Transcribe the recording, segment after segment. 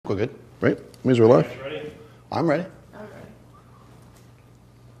we're good, right? Means we're live. Ready? I'm ready. I'm ready.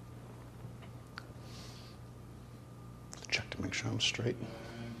 Check to make sure I'm straight.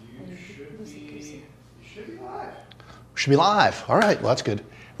 You should be live. Should be live. All right. Well, that's good.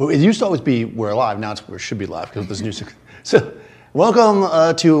 Well, it used to always be we're live. Now it's we should be live because of this new. So,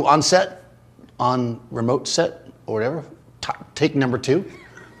 welcome to on set, on remote set or whatever. Take number 2.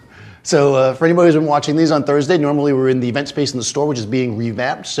 So for anybody who's been watching these on Thursday, normally we're in the event space in the store, which is being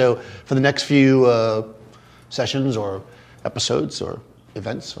revamped. So for the next few sessions or episodes or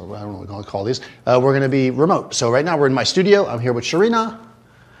events, or I don't know what to call these, we're going to be remote. So right now we're in my studio. I'm here with Sharina,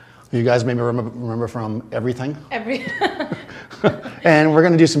 who you guys maybe remember from everything. And we're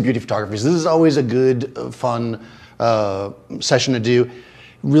going to do some beauty photography. So this is always a good, fun session to do.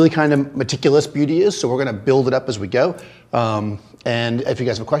 Really kind of meticulous beauty is, so we're going to build it up as we go. And if you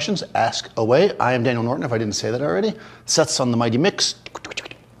guys have questions, ask away. I am Daniel Norton, if I didn't say that already. Seth's on the Mighty Mix.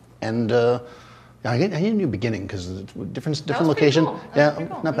 And I need a new beginning because different location. Cool. Yeah,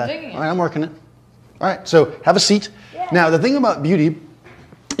 Cool. not bad. All right, I'm working it. All right, so have a seat. Yeah. Now, the thing about beauty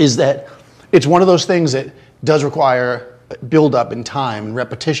is that it's one of those things that does require build up in time and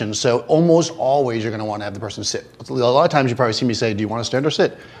repetition. So almost always you're going to want to have the person sit. A lot of times you probably see me say, do you want to stand or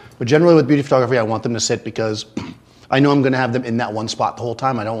sit? But generally with beauty photography, I want them to sit because I know I'm going to have them in that one spot the whole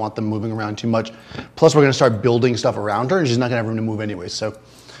time. I don't want them moving around too much. Plus we're going to start building stuff around her and she's not going to have room to move anyway. So,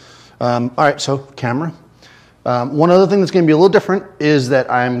 all right, so camera. One other thing that's going to be a little different is that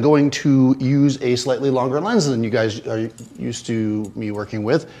I'm going to use a slightly longer lens than you guys are used to me working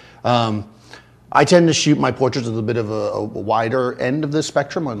with. I tend to shoot my portraits with a bit of a wider end of the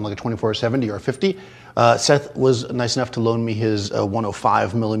spectrum on like a 24-70 or 50. Seth was nice enough to loan me his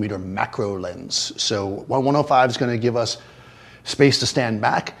 105 millimeter macro lens. So 105 is going to give us space to stand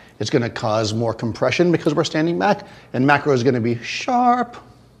back. It's going to cause more compression because we're standing back, and macro is going to be sharp.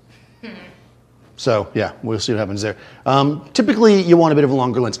 So yeah, we'll see what happens there. Typically, you want a bit of a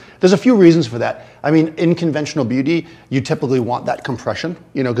longer lens. There's a few reasons for that. I mean, in conventional beauty, you typically want that compression,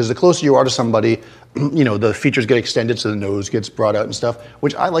 because the closer you are to somebody, the features get extended so the nose gets brought out and stuff,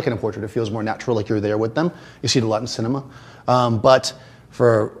 which I like in a portrait. It feels more natural, like you're there with them. You see it a lot in cinema. But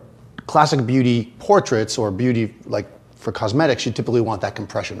for classic beauty portraits or beauty, like for cosmetics, you typically want that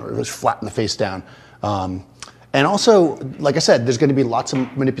compression or just flatten the face down. And also, like I said, there's going to be lots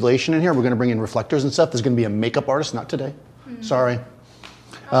of manipulation in here. We're going to bring in reflectors and stuff. There's going to be a makeup artist, not today. Sorry.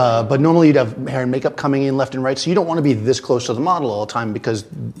 But normally you'd have hair and makeup coming in left and right. So you don't want to be this close to the model all the time because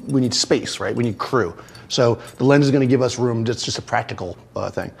we need space, right? We need crew. So the lens is going to give us room. It's just a practical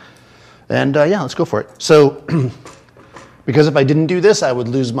thing. And yeah, let's go for it. So because if I didn't do this, I would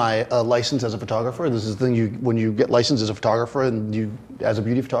lose my license as a photographer. This is the thing, when you get licensed as a photographer and as a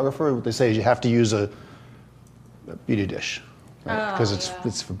beauty photographer, what they say is you have to use a beauty dish, right? Because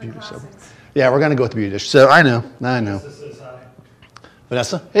it's for beauty. So yeah, we're gonna go with the beauty dish. So I know.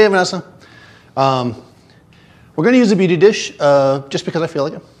 Vanessa, hey Vanessa. We're gonna use a beauty dish just because I feel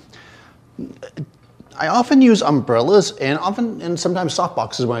like it. I often use umbrellas and sometimes soft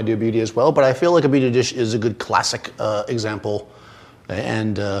boxes when I do beauty as well. But I feel like a beauty dish is a good classic example,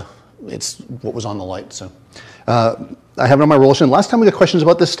 and it's what was on the light. So I have it on my roll stand. Last time we got questions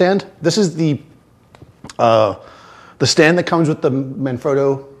about this stand. This is the stand that comes with the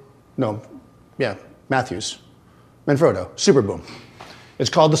Matthews. Manfrotto, Super Boom.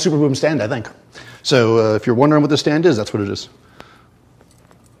 It's called the Super Boom stand, I think. So if you're wondering what the stand is, that's what it is.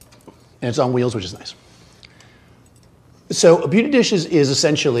 And it's on wheels, which is nice. So a beauty dish is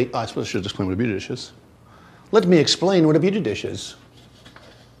essentially, I suppose I should explain what a beauty dish is. Let me explain what a beauty dish is.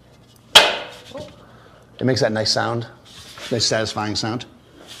 It makes that nice sound, nice satisfying sound.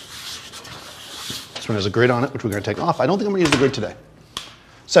 This one has a grid on it, which we're going to take off. I don't think I'm going to use the grid today.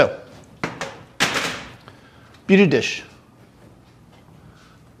 So, beauty dish.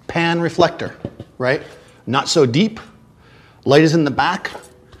 Pan reflector, right? Not so deep. Light is in the back.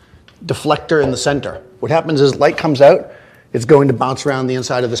 Deflector in the center. What happens is light comes out. It's going to bounce around the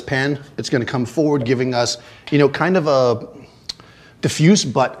inside of this pan. It's going to come forward, giving us, kind of a diffuse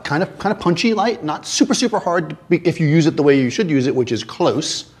but kind of punchy light. Not super, super hard if you use it the way you should use it, which is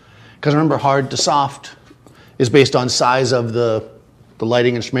close. Because remember, hard to soft is based on size of the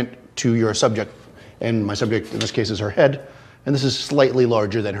lighting instrument to your subject. And my subject, in this case, is her head. And this is slightly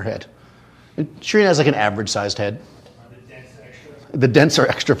larger than her head. And Sharina has like an average-sized head. The dents extra. The dents are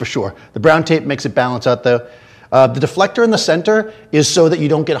extra for sure. The brown tape makes it balance out, though. The deflector in the center is so that you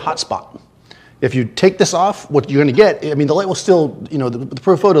don't get a hot spot. If you take this off, what you're going to get, the light will still, the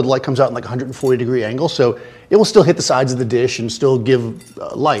Pro Photo, the light comes out in like 140-degree angle, so it will still hit the sides of the dish and still give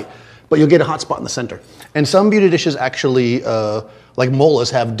light. but you'll get a hot spot in the center. And some beauty dishes actually, like Mola's,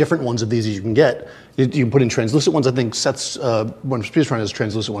 have different ones of these you can get. You can put in translucent ones. I think Seth's one of his trying has a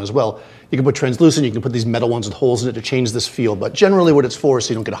translucent one as well. You can put translucent, you can put these metal ones with holes in it to change this feel, but generally what it's for is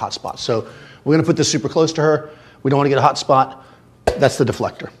so you don't get a hot spot. So we're gonna put this super close to her. We don't wanna get a hot spot. That's the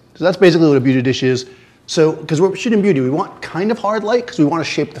deflector. So that's basically what a beauty dish is. So, because we're shooting beauty, we want kind of hard light because we want to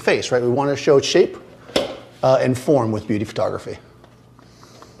shape the face, right? We want to show shape and form with beauty photography.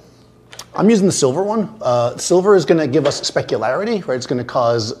 I'm using the silver one. Silver is going to give us specularity, right? It's going to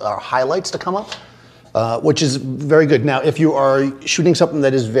cause our highlights to come up, which is very good. Now, if you are shooting something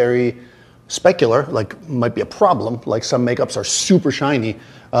that is very specular, like might be a problem, like some makeups are super shiny,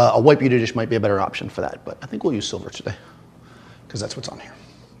 a white beauty dish might be a better option for that. But I think we'll use silver today because that's what's on here.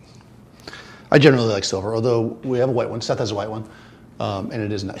 I generally like silver, although we have a white one. Seth has a white one, and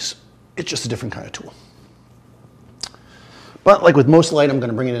it is nice. It's just a different kind of tool. But like with most light, I'm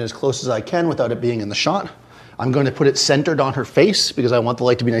going to bring it in as close as I can without it being in the shot. I'm going to put it centered on her face because I want the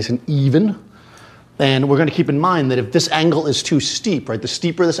light to be nice and even. And we're going to keep in mind that if this angle is too steep, right, the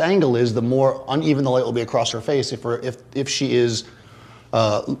steeper this angle is, the more uneven the light will be across her face if she is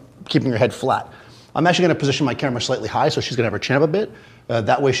keeping her head flat. I'm actually going to position my camera slightly high so she's going to have her chin up a bit.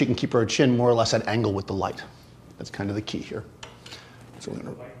 That way she can keep her chin more or less at angle with the light. That's kind of the key here. So we're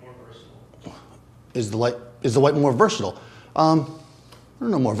gonna, is the white more versatile? I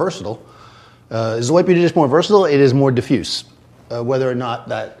don't know, more versatile. Is the white beauty dish more versatile? It is more diffuse. Whether or not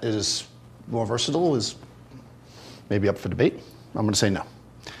that is more versatile is maybe up for debate. I'm going to say no.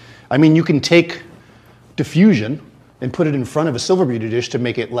 I mean, you can take diffusion and put it in front of a silver beauty dish to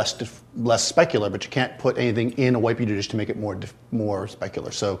make it less specular, but you can't put anything in a white beauty dish to make it more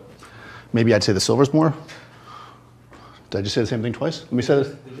specular. So maybe I'd say the silver's more. Did I just say the same thing twice? Let me say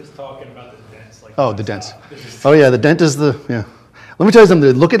this. They're just talking about the dents. Like oh, the dents. Oh yeah, the dent is the, yeah. Let me tell you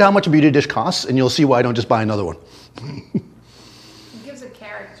something, look at how much a beauty dish costs and you'll see why I don't just buy another one. It gives it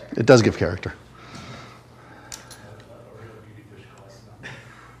character. It does give character.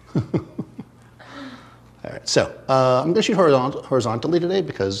 All right, so I'm going to shoot horizontally today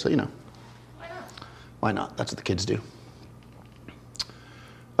because, you know, Why not? why not? That's what the kids do.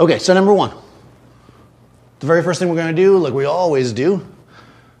 Okay, so number one. The very first thing we're going to do, like we always do,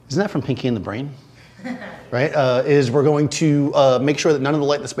 isn't that from Pinky and the Brain? Right? Is we're going to make sure that none of the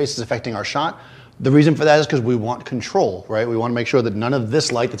light in the space is affecting our shot. The reason for that is because we want control, right? We want to make sure that none of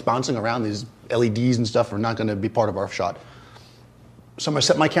this light that's bouncing around, these LEDs and stuff, are not going to be part of our shot. So I'm going to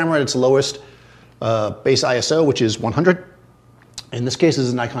set my camera at its lowest base ISO, which is 100. In this case, this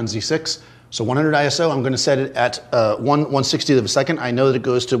is a Nikon Z6. So 100 ISO, I'm going to set it at 1/160th of a second. I know that it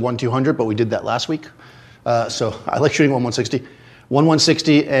goes to 1/200, but we did that last week. So I like shooting 1/160.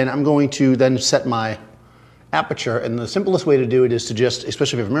 1/160, and I'm going to then set my aperture. And the simplest way to do it is to just,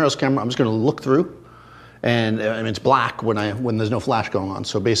 especially if you have a mirrorless camera, I'm just going to look through. And it's black when there's no flash going on.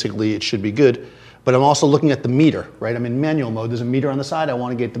 So basically, it should be good. But I'm also looking at the meter, right? I'm in manual mode. There's a meter on the side. I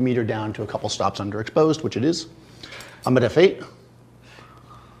want to get the meter down to a couple stops underexposed, which it is. I'm at f8.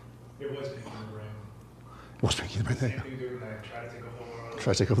 It was Pinky and the Brain. It was Pinky and the Brain. Same thing doing that. Try to take over the world.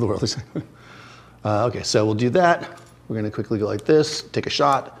 Try to take over the world. Okay, so we'll do that. We're going to quickly go like this, take a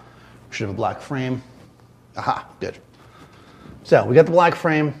shot. We should have a black frame. Aha, good. So we got the black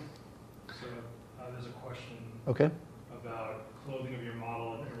frame. So there's a question Okay. about clothing of your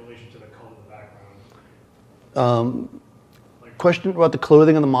model in relation to the color of the background. Question about the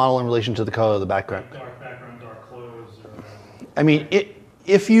clothing of the model in relation to the color of the background. Dark background, dark clothes, or I mean,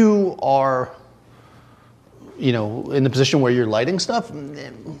 if you are, you know, in the position where you're lighting stuff,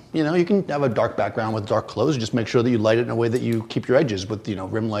 you know, you can have a dark background with dark clothes. Just make sure that you light it in a way that you keep your edges with, you know,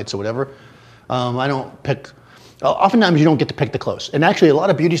 rim lights or whatever. I don't pick. Oftentimes you don't get to pick the clothes. And actually a lot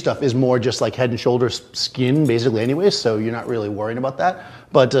of beauty stuff is more just like head and shoulders skin basically anyways, so you're not really worrying about that.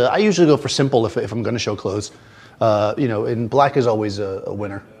 But I usually go for simple if I'm going to show clothes. You know, and black is always a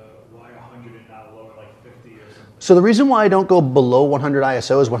winner. why 100 and not lower, like 50 or something? So the reason why I don't go below 100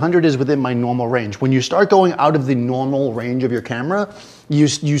 ISO is 100 is within my normal range. When you start going out of the normal range of your camera, you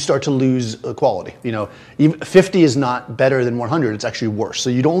start to lose quality. You know, even 50 is not better than 100, it's actually worse. So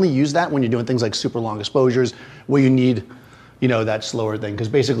you'd only use that when you're doing things like super long exposures where you need, you know, that slower thing. Because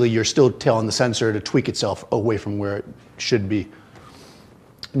basically you're still telling the sensor to tweak itself away from where it should be.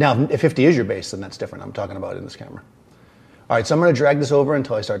 Now, if 50 is your base, then that's different. I'm talking about in this camera. All right, so I'm going to drag this over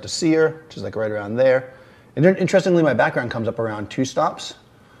until I start to see her, which is like right around there. And then, interestingly, my background comes up around 2 stops.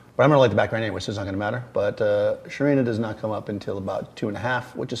 But I'm going to light the background anyway, so it's not going to matter. But Sharina does not come up until about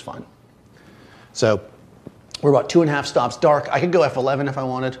 2.5, which is fine. So we're about 2.5 stops dark. I could go F11 if I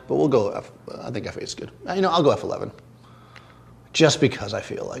wanted, but we'll go I think F8 is good. You know, I'll go F11. Just because I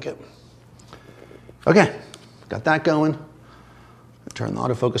feel like it. Okay, got that going. Turn the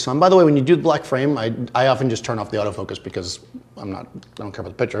autofocus on. By the way, when you do the black frame, I often just turn off the autofocus because I don't care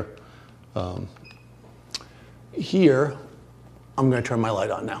about the picture. Here, I'm going to turn my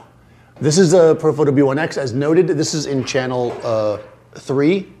light on now. This is a Profoto B1X. As noted, this is in channel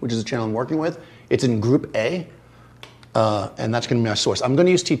 3, which is the channel I'm working with. It's in group A, and that's going to be my source. I'm going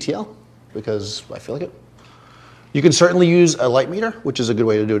to use TTL because I feel like it. You can certainly use a light meter, which is a good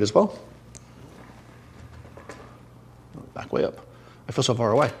way to do it as well. Back way up. I feel so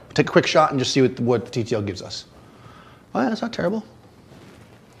far away. Take a quick shot and just see what the TTL gives us. Oh yeah, that's not terrible.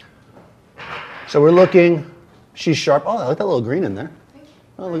 So we're looking, she's sharp. Oh, I like that little green in there.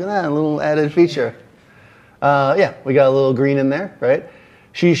 Oh, look at that, a little added feature. Yeah, we got a little green in there, right?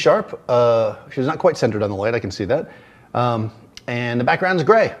 She's sharp. She's not quite centered on the light, I can see that. And the background's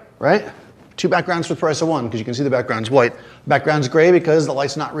gray, right? 2 backgrounds for the price of 1, because you can see the background's white. Background's gray because the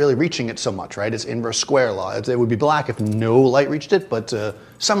light's not really reaching it so much, right? It's inverse square law. It would be black if no light reached it, but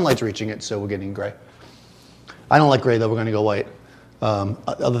some light's reaching it, so we're getting gray. I don't like gray, though. We're going to go white.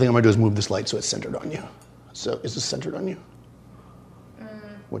 Other thing I'm going to do is move this light so it's centered on you. So is this centered on you?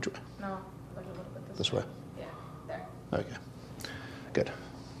 Which way? No, like a little bit This way? Yeah, there. Okay, good.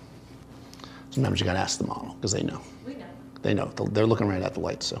 Sometimes you got to ask the model, because they know. We know. They know. They're looking right at the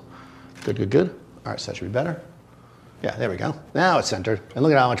light, so good, good, good. All right, so that should be better. Yeah, there we go. Now it's centered. And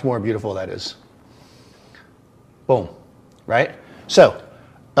look at how much more beautiful that is. Boom, right? So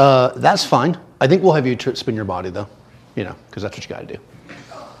that's fine. I think we'll have you spin your body, though, you know, because that's what you got to do.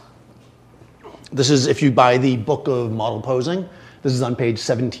 This is, if you buy the book of model posing, this is on page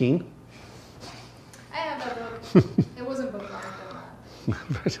 17. I have that book. It wasn't bookmarked on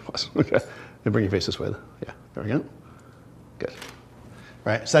that. It was, okay. And bring your face this way, though. Yeah, there we go. Good.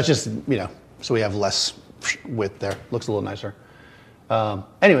 Right, so that's just, you know, so we have less width there. Looks a little nicer.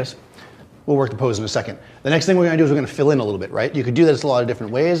 Anyways, we'll work the pose in a second. The next thing we're going to do is we're going to fill in a little bit, right? You could do this a lot of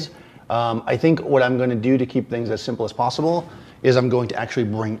different ways. I think what I'm going to do to keep things as simple as possible is I'm going to actually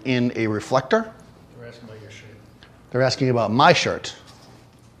bring in a reflector. They're asking about your shirt. They're asking about my shirt.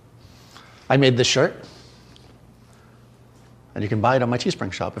 I made this shirt. And you can buy it on my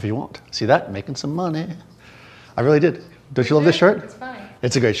Teespring shop if you want. See that? Making some money. I really did. Don't you love this shirt? It's fine.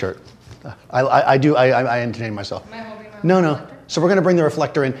 It's a great shirt. I entertain myself. Am I holding my No. reflector? So we're going to bring the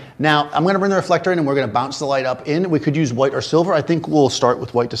reflector in. Now, I'm going to bring the reflector in and we're going to bounce the light up in. We could use white or silver. I think we'll start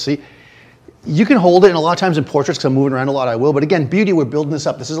with white to see. You can hold it, and a lot of times in portraits, because I'm moving around a lot, I will. But again, beauty, we're building this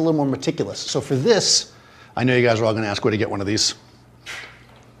up. This is a little more meticulous. So for this, I know you guys are all going to ask where to get one of these.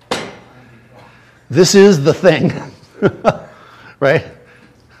 This is the thing, right?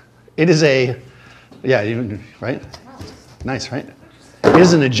 It is a, yeah, even, right? Nice, right? It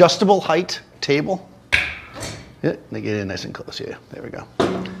is an adjustable height table. Yeah, they get in nice and close. Yeah, there we go.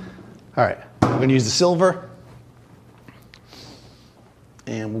 All right, I'm going to use the silver.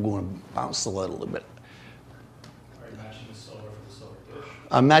 And we're going to bounce the light a little bit. Are you matching the silver for the silver dish?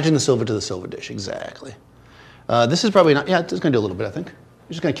 I'm matching the silver to the silver dish, exactly. This is probably not, yeah, it's going to do a little bit, I think. You're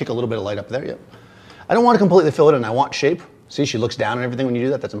just going to kick a little bit of light up there, yep. I don't want to completely fill it in, I want shape. See, she looks down and everything when you do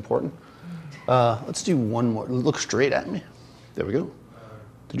that, that's important. Let's do one more. Look straight at me. There we go.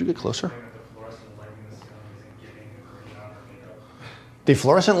 Did you get closer? The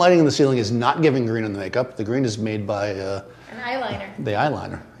fluorescent lighting in the ceiling is not giving green on the makeup. The green is made by An eyeliner. the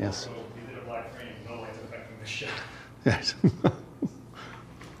eyeliner, yes. So you did a black frame, no light's affecting the shit. Yes. Oh,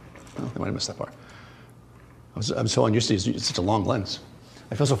 they might have missed that part. I'm so unused to using such a long lens.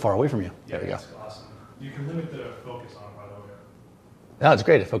 I feel so far away from you. Yeah, There we go. that's awesome. You can limit the focus on it, by the way. No, it's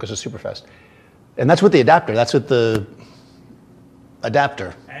great. It focuses super fast. And that's with the adapter. That's with the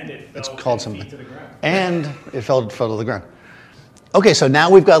adapter. And it fell It's called 10 something. feet to the ground. And it fell to the ground. Okay, so now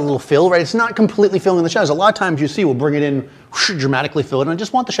we've got a little fill, right? It's not completely filling in the shadows. A lot of times you see we'll bring it in, whoosh, dramatically fill it, and I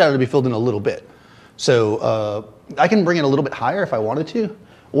just want the shadow to be filled in a little bit. So I can bring it a little bit higher if I wanted to,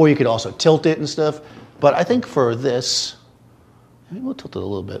 or you could also tilt it and stuff. But I think for this, maybe we'll tilt it a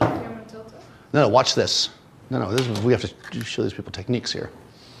little bit. You want me to tilt it? No, watch this. No, this is, we have to show these people techniques here.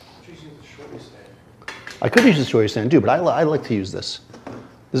 Just use the shorty stand. I could use the story stand too, but I like to use this.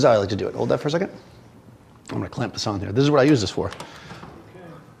 This is how I like to do it. Hold that for a second. I'm going to clamp this on here. This is what I use this for.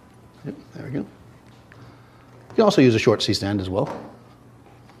 Yep, there we go. You can also use a short C-stand as well.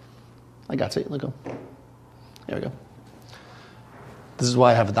 I got it. Let go. There we go. This is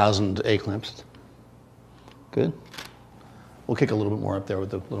why I have 1,000 A clamps. Good. We'll kick a little bit more up there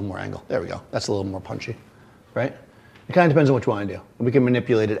with a little more angle. There we go. That's a little more punchy, right? It kind of depends on what you want to do. We can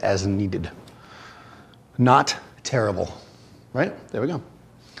manipulate it as needed. Not terrible, right? There we go.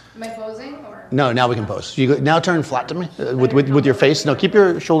 Am I posing or? No, now we can pose. Now turn flat to me with your face. No, keep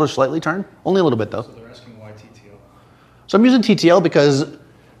your shoulders slightly turned. Only a little bit though. So they're asking why TTL? So I'm using TTL because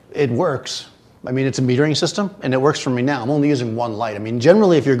it works. I mean, it's a metering system and it works for me now. I'm only using one light. I mean,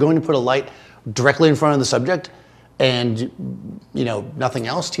 generally, if you're going to put a light directly in front of the subject and, nothing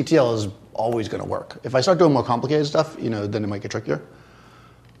else, TTL is always going to work. If I start doing more complicated stuff, then it might get trickier.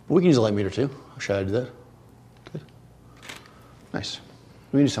 But we can use a light meter too. Should I do that? Good. Nice.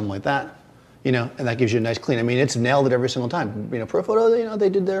 We can do something like that, and that gives you a nice clean. I mean, it's nailed it every single time. ProPhoto, they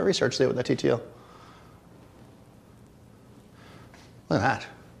did their research there with that TTL. Look at that.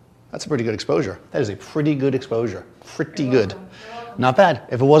 That's a pretty good exposure. That is a pretty good exposure. Pretty good. Not bad.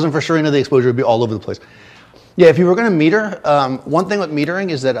 If it wasn't for Serena, the exposure would be all over the place. Yeah, if you were going to meter, one thing with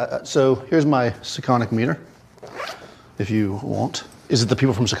metering is that, so here's my Sekonic meter, if you want. Is it the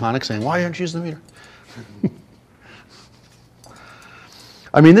people from Sekonic saying, why aren't you using the meter?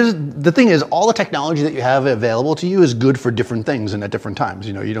 I mean, the thing is, all the technology that you have available to you is good for different things and at different times.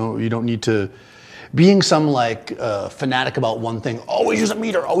 You don't need to, being some fanatic about one thing, always use a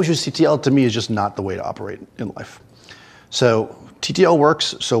meter, always use TTL, to me is just not the way to operate in life. So TTL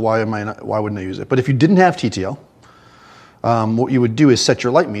works, so why wouldn't I use it? But if you didn't have TTL, what you would do is set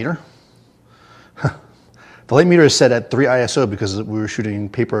your light meter. The light meter is set at 3 ISO because we were shooting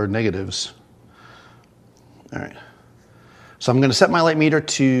paper negatives. All right. So I'm going to set my light meter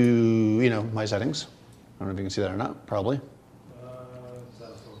to, my settings. I don't know if you can see that or not, probably. Is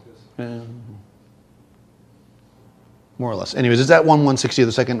that focus? More or less. Anyways, it's at 1/160 of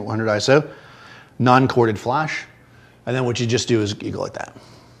the second, 100 ISO, non-corded flash. And then what you just do is you go like that.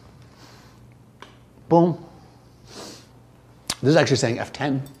 Boom. This is actually saying F10.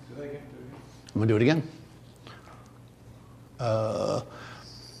 I'm going to do it again.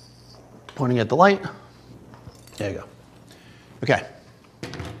 Pointing at the light. There you go. Okay.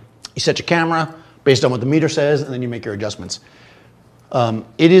 You set your camera based on what the meter says, and then you make your adjustments.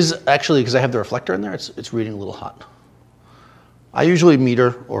 It is actually, because I have the reflector in there, it's reading a little hot. I usually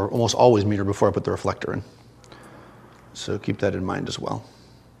meter, or almost always meter, before I put the reflector in. So keep that in mind as well.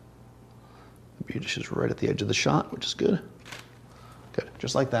 The beauty is right at the edge of the shot, which is good. Good,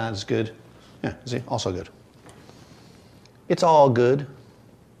 just like that is good. Yeah, see, also good. It's all good.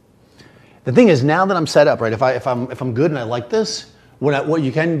 The thing is, now that I'm set up, right, if I'm good and I like this, what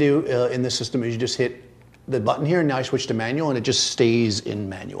you can do in this system is you just hit the button here, and now I switch to manual, and it just stays in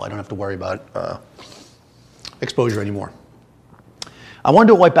manual. I don't have to worry about exposure anymore. I want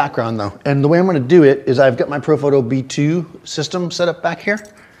to do a white background though, and the way I'm going to do it is I've got my ProPhoto B2 system set up back here.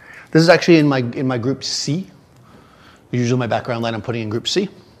 This is actually in my group C. Usually my background light I'm putting in group C.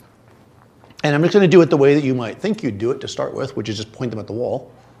 And I'm just going to do it the way that you might think you'd do it to start with, which is just point them at the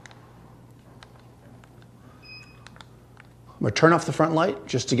wall. I'm going to turn off the front light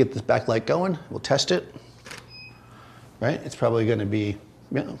just to get this back light going. We'll test it. Right? It's probably going to be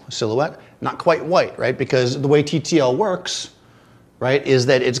a silhouette. Not quite white, right? Because the way TTL works, right, is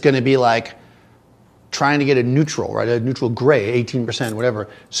that it's going to be like trying to get a neutral, right? A neutral gray, 18%, whatever.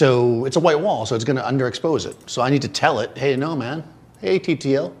 So it's a white wall, so it's going to underexpose it. So I need to tell it, hey, no, man. Hey,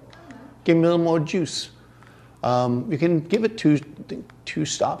 TTL, give me a little more juice. You can give it two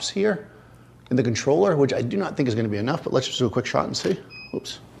stops here in the controller, which I do not think is going to be enough, but let's just do a quick shot and see.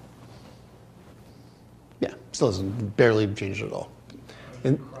 Oops. Yeah, still doesn't barely change it at all.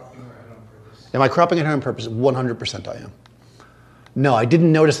 Am I cropping her on purpose? 100% I am. No, I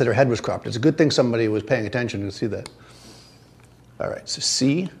didn't notice that her head was cropped. It's a good thing somebody was paying attention to see that. All right, so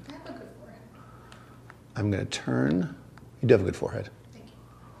C. I have a good forehead. I'm going to turn. You do have a good forehead. Thank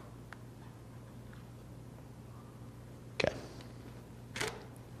you. Okay.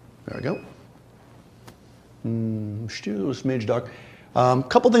 There we go. Still a smidge dark.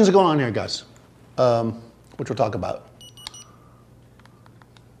 Couple things are going on here, guys, which we'll talk about.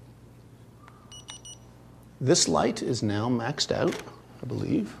 This light is now maxed out, I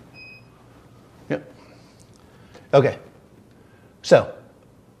believe. Yep. Okay. So,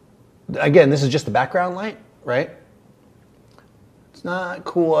 again, this is just the background light, right? It's not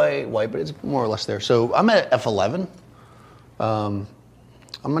quite white, but it's more or less there. So I'm at F11. I'm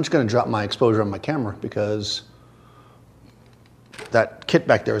just going to drop my exposure on my camera because that kit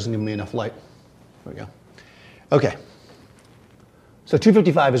back there isn't giving me enough light. There we go. Okay. So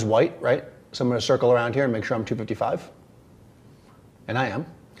 255 is white, right? So I'm going to circle around here and make sure I'm 255. And I am.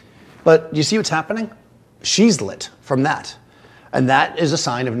 But you see what's happening? She's lit from that. And that is a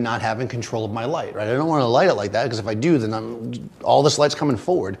sign of not having control of my light, right? I don't want to light it like that because if I do, then all this light's coming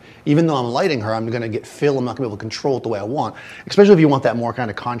forward. Even though I'm lighting her, I'm going to get fill. I'm not going to be able to control it the way I want. Especially if you want that more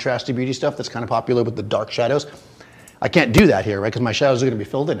kind of contrasty beauty stuff that's kind of popular with the dark shadows. I can't do that here, right? Because my shadows are going to be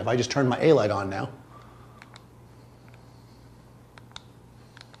filled in. If I just turn my A light on now,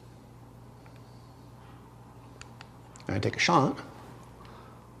 and I take a shot,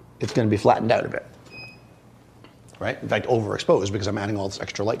 it's going to be flattened out a bit, right? In fact, overexposed because I'm adding all this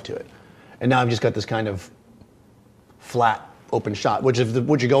extra light to it. And now I've just got this kind of flat, open shot, which if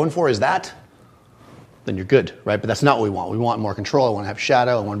what you're going for is that, then you're good, right? But that's not what we want. We want more control. I want to have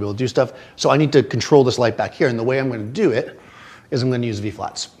shadow. I want to be able to do stuff. So I need to control this light back here. And the way I'm going to do it is I'm going to use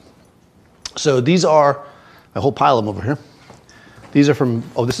V-flats. So these are, a whole pile of them over here. These are from,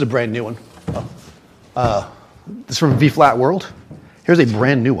 oh, this is a brand new one. This is from V-flat World. Here's a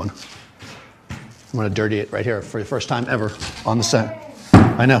brand new one. I'm going to dirty it right here for the first time ever on the set.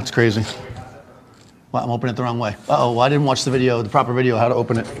 I know, it's crazy. Well, I'm opening it the wrong way. Uh-oh, well, I didn't watch the video, the proper video, how to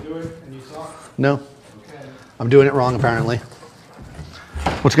open it. No. I'm doing it wrong, apparently.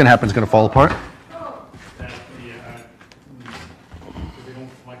 What's going to happen? It's going to fall apart?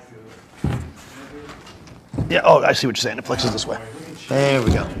 Yeah, oh, I see what you're saying. It flexes this way. There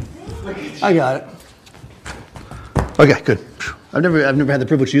we go. I got it. Okay, good. I've never had the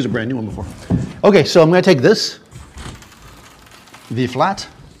privilege to use a brand new one before. Okay, so I'm going to take this, V flat,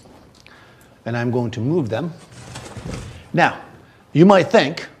 and I'm going to move them. Now, you might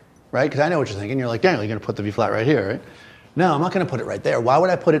think, right? Because I know what you're thinking. You're like, Daniel, you're going to put the V flat right here, right? No, I'm not going to put it right there. Why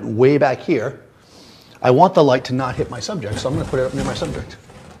would I put it way back here? I want the light to not hit my subject, so I'm going to put it up near my subject,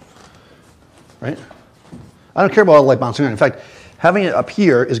 right? I don't care about all the light bouncing around. In fact, having it up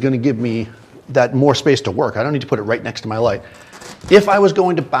here is going to give me that more space to work. I don't need to put it right next to my light. If I was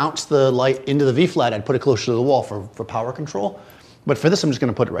going to bounce the light into the V flat, I'd put it closer to the wall for power control. But for this, I'm just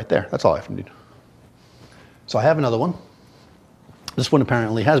going to put it right there. That's all I have to do. So I have another one. This one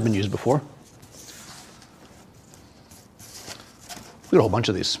apparently has been used before. We got a whole bunch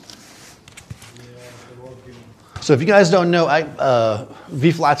of these. So if you guys don't know,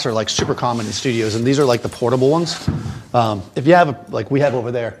 V-flats are like super common in studios, and these are like the portable ones. If you have, like we have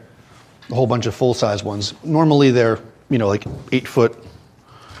over there, a whole bunch of full-size ones. Normally they're, you know, like 8 foot.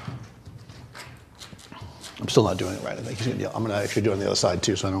 I'm still not doing it right. I think he's gonna yell. I'm going to actually do it on the other side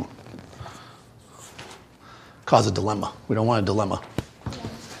too, so I don't cause a dilemma. We don't want a dilemma.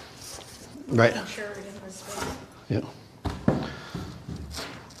 Right? Yeah.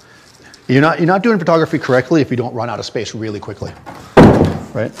 You're not doing photography correctly if you don't run out of space really quickly,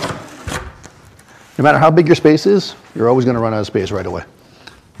 right? No matter how big your space is, you're always going to run out of space right away.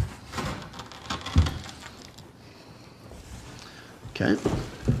 Okay.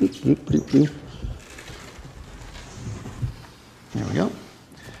 There we go.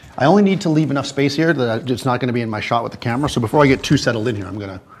 I only need to leave enough space here that it's not going to be in my shot with the camera. So before I get too settled in here, I'm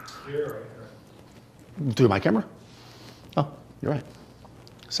going to do my camera. Oh, you're right.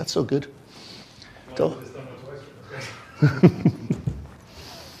 Is that so good? All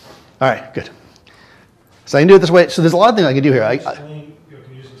right, good. So I can do it this way. So there's a lot of things I can do here. Can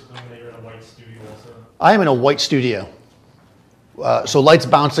you just explain that you're in a white studio also? I am in a white studio. So light's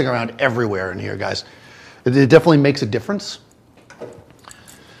bouncing around everywhere in here, guys. It definitely makes a difference.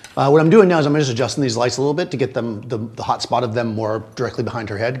 What I'm doing now is I'm just adjusting these lights a little bit to get them the hot spot of them more directly behind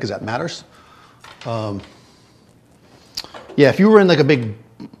her head, because that matters. Yeah, if you were in like a big,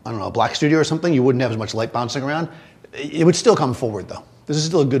 I don't know, a black studio or something, you wouldn't have as much light bouncing around. It would still come forward though. This is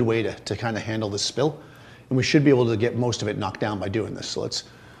still a good way to kind of handle this spill. And we should be able to get most of it knocked down by doing this. So let's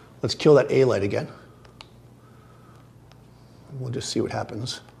kill that A light again. We'll just see what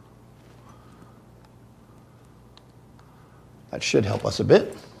happens. That should help us a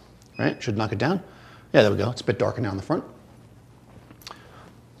bit, right? Should knock it down. Yeah, there we go. It's a bit darker now in the front.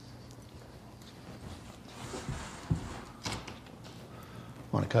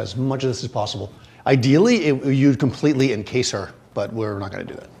 I want to cut as much of this as possible. Ideally, you'd completely encase her, but we're not going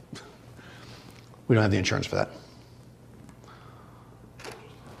to do that. We don't have the insurance for that.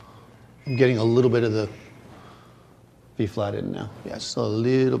 I'm getting a little bit of the V-flat in now. Yeah, just a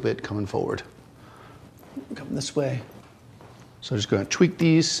little bit coming forward. Coming this way. So I'm just going to tweak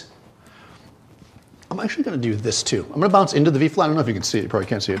these. I'm actually going to do this too. I'm going to bounce into the V-flat. I don't know if you can see it. You probably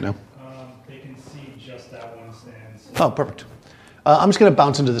can't see it now. They can see just that one stance. Oh, perfect. I'm just going to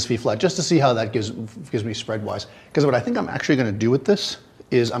bounce into this V-flat just to see how that gives me spread-wise. Because what I think I'm actually going to do with this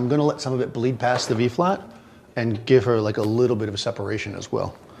is I'm going to let some of it bleed past the V-flat and give her like a little bit of a separation as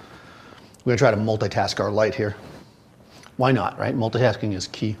well. We're going to try to multitask our light here. Why not, right? Multitasking is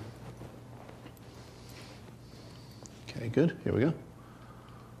key. Okay, good. Here we go.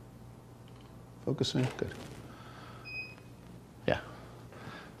 Focusing. Good. Yeah.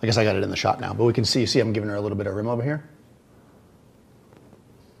 I guess I got it in the shot now, but we can see I'm giving her a little bit of rim over here.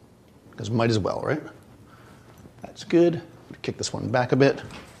 Because might as well, right? That's good. Kick this one back a bit.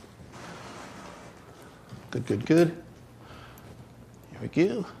 Good, good, good. Here we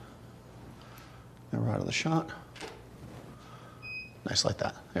go. Now we're out of the shot. Nice like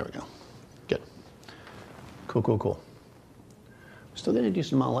that. There we go. Good. Cool, cool, cool. Still getting a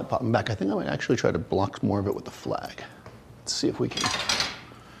decent amount of light popping back. I think I might actually try to block more of it with the flag. Let's see if we can.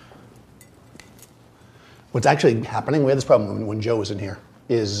 What's actually happening, we had this problem when Joe was in here,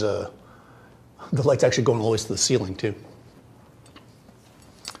 is the light's actually going all the way to the ceiling too.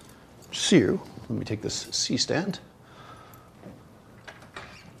 So, let me take this C stand.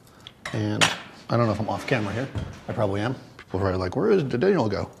 And I don't know if I'm off camera here. I probably am. People are probably like, where did Daniel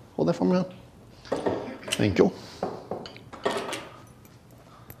go? Hold that for me now. Thank you.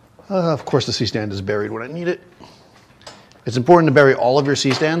 Of course, the C-stand is buried when I need it. It's important to bury all of your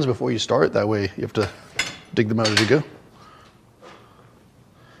C-stands before you start. That way you have to dig them out as you go.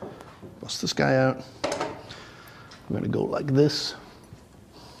 Bust this guy out. I'm going to go like this.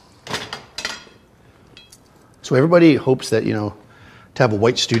 So everybody hopes that, you know, to have a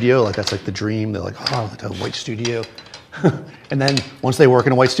white studio, like that's like the dream. They're like, oh, I'd like to have a white studio. And then once they work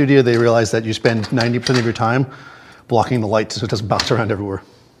in a white studio, they realize that you spend 90% of your time blocking the light so it doesn't bounce around everywhere.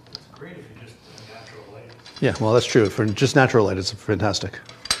 Great if you just natural light. Yeah, well, that's true. For just natural light, it's fantastic.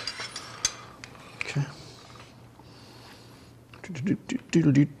 Okay.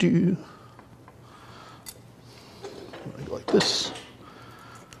 Do. Go like this.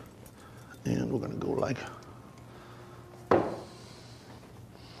 And we're going to go like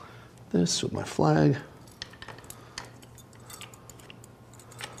this with my flag.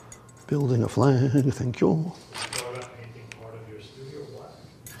 Building a flag, thank you. Thought about painting part of your studio black?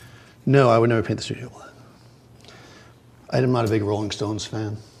 No, I would never paint the studio black. I'm not a big Rolling Stones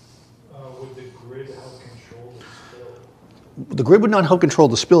fan. Would the grid help control the spill? The grid would not help control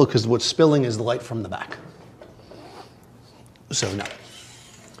the spill because what's spilling is the light from the back. So no.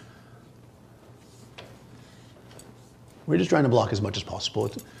 We're just trying to block as much as possible.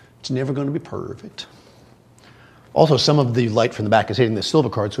 It's never going to be perfect. Also, some of the light from the back is hitting the silver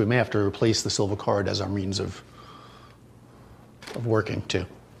card, so we may have to replace the silver card as our means of working too.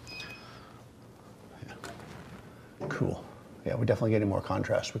 Yeah. Cool. Yeah, we're definitely getting more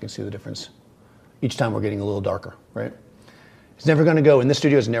contrast. We can see the difference. Each time we're getting a little darker, right? It's never going to go, in this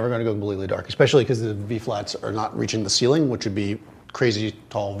studio, it's never going to go completely dark, especially because the V-flats are not reaching the ceiling, which would be crazy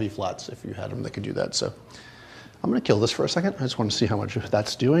tall V-flats if you had them that could do that. So I'm going to kill this for a second. I just want to see how much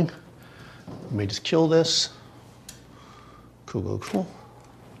that's doing. Let me just kill this. Cool, cool, cool.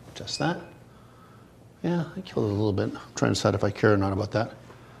 Just that. Yeah, I killed it a little bit. I'm trying to decide if I care or not about that.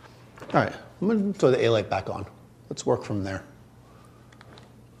 All right, I'm going to throw the A-light back on. Let's work from there.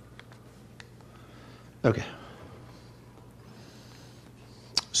 Okay.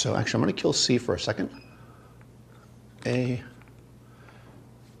 So actually, I'm going to kill C for a second. A.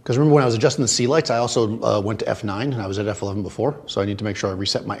 Because remember when I was adjusting the C lights, I also went to F9, and I was at F11 before. So I need to make sure I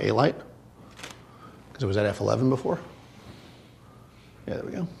reset my A light. Because it was at F11 before. Yeah, there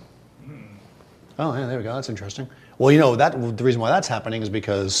we go. Oh, yeah, there we go. That's interesting. Well, you know, the reason why that's happening is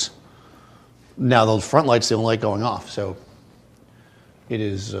because now the front light's the only light going off. So it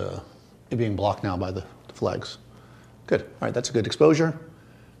is being blocked now by the flags. Good. All right, that's a good exposure.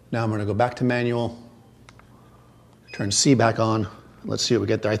 Now I'm going to go back to manual, turn C back on. Let's see what we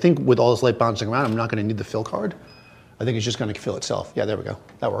get there. I think with all this light bouncing around, I'm not going to need the fill card. I think it's just going to fill itself. Yeah, there we go.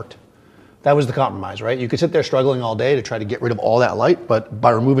 That worked. That was the compromise, right? You could sit there struggling all day to try to get rid of all that light, but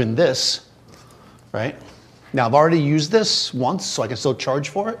by removing this, right? Now I've already used this once, so I can still charge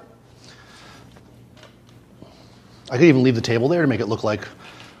for it. I could even leave the table there to make it look like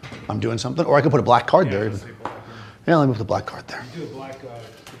I'm doing something, or I could put a black card there. Yeah, let me put the black card there. Do a black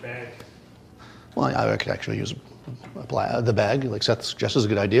bag. Well, I could actually use the bag, like Seth suggested, is a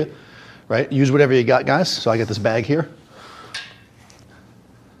good idea, right? Use whatever you got, guys. So I get this bag here.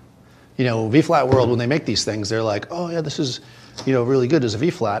 You know, V-flat world, when they make these things, they're like, oh yeah, this is, you know, really good as a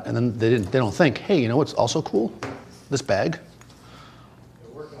V-flat, and then they don't think, hey, you know what's also cool? This bag.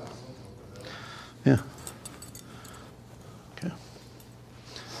 Yeah. Okay.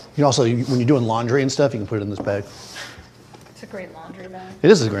 You can also, when you're doing laundry and stuff, you can put it in this bag. It's a great laundry bag.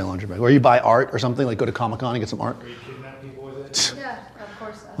 It is a great laundry bag. Or you buy art or something, like go to Comic-Con and get some art. Are you kidnap people with it? Yeah, of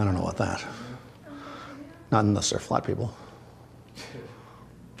course. I don't know about that. Not unless they're flat people.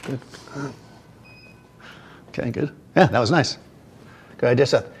 Good. Okay, good. Yeah, that was nice. Good idea,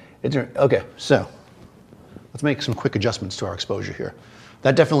 Seth. Okay, so let's make some quick adjustments to our exposure here.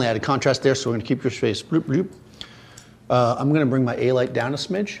 That definitely added contrast there, so we're going to keep your space. Bloop, bloop. I'm going to bring my A light down a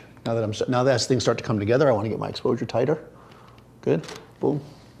smidge. Now that as things start to come together, I want to get my exposure tighter. Good. Boom.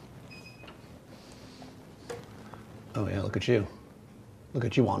 Oh yeah, look at you. Look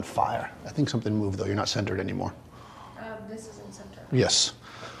at you on fire. I think something moved though. You're not centered anymore. This is in center. Yes.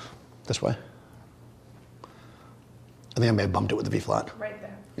 This way. I think I may have bumped it with the V flat. Right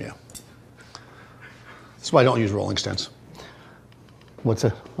there. Yeah. That's why I don't use rolling stands. What's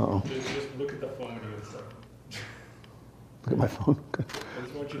it? Uh-oh. Just look at the phone when you start. Look at my phone. Okay. I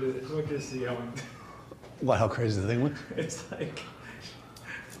just want you to see how What, how crazy the thing was? it's like.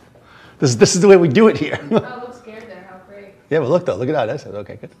 This is the way we do it here. Oh, I look scared there. How great. Yeah, but look though, look at that. That's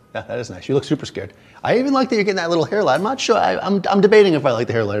okay, good. Yeah, that is nice. You look super scared. I even like that you're getting that little hairline. I'm not sure. I'm debating if I like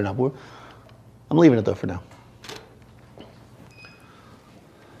the hairline or not. But I'm leaving it though for now.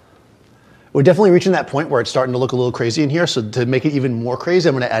 We're definitely reaching that point where it's starting to look a little crazy in here. So to make it even more crazy,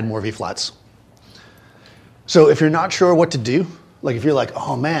 I'm going to add more V flats. So if you're not sure what to do, like if you're like,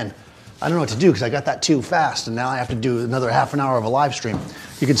 oh man, I don't know what to do because I got that too fast and now I have to do another half an hour of a live stream,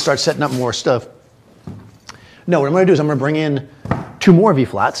 you can start setting up more stuff. No, what I'm going to do is I'm going to bring in 2 more V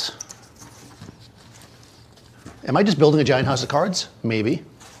flats. Am I just building a giant house of cards? Maybe.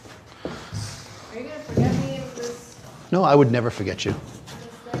 Are you gonna forget me if this? No, I would never forget you.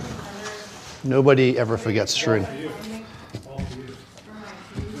 Nobody ever forgets Shireen.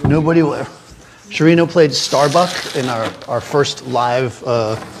 Nobody will ever. Shirino played Starbuck in our first live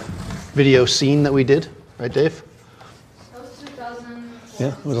video scene that we did, right, Dave? That was 2004.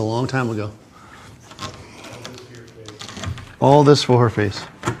 Yeah, it was a long time ago. All this for her face.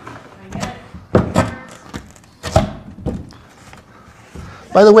 I get it.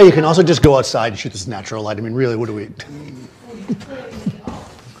 By the way, you can also just go outside and shoot this natural light. I mean, really, what do we?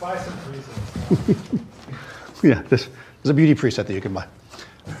 Buy some presents. Yeah, there's a beauty preset that you can buy.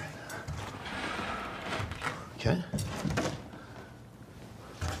 All right. Okay.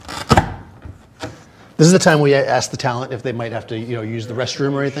 This is the time we ask the talent if they might have to, use the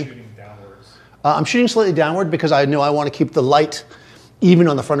restroom or anything. Shooting downwards. I'm shooting slightly downward because I know I want to keep the light even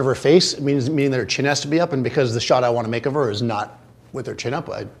on the front of her face, meaning that her chin has to be up, and because the shot I want to make of her is not with her chin up,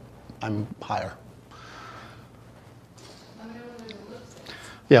 I'm higher.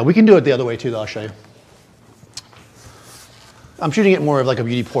 Yeah, we can do it the other way too, though. I'll show you. I'm shooting it more of like a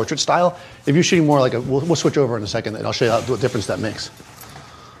beauty portrait style. If you're shooting more like we'll switch over in a second and I'll show you what difference that makes.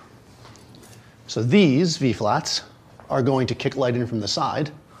 So these V-flats are going to kick light in from the side.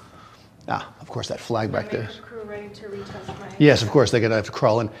 Of course, that flag back there. Crew ready to retouch my. Yes, of course, they're going to have to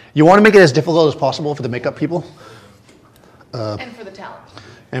crawl in. You want to make it as difficult as possible for the makeup people. And for the talent.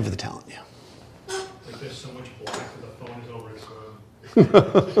 And for the talent, yeah. Like there's so much black that the phone is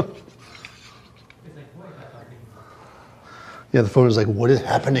overexposed. Yeah, the phone is like, what is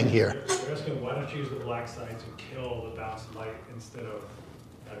happening here? We're asking, why don't you use the black side to kill the bounced light instead of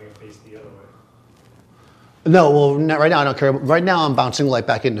having it face the other way? No, well, not right now I don't care. Right now I'm bouncing light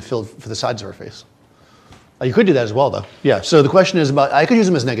back in to fill for the sides of her face. You could do that as well, though. Yeah, so the question is about, I could use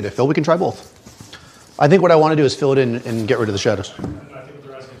them as negative fill. We can try both. I think what I want to do is fill it in and get rid of the shadows. I think what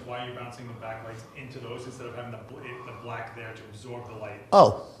they're asking is why you're bouncing the backlights into those instead of having the black there to absorb the light.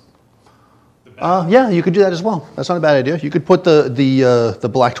 Oh. Yeah, you could do that as well. That's not a bad idea. You could put the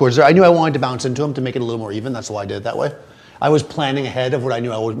black towards there. I knew I wanted to bounce into them to make it a little more even. That's why I did it that way. I was planning ahead of what I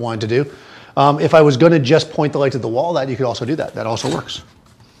knew I wanted to do. If I was going to just point the light to the wall, that you could also do that. That also works.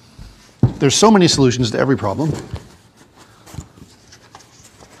 There's so many solutions to every problem.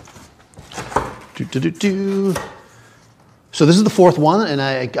 So this is the 4th one, and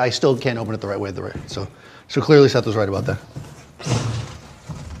I still can't open it the right way. So clearly Seth was right about that.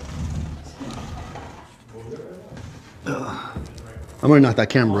 I'm going to knock that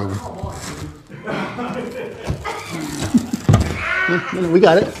camera over. No, we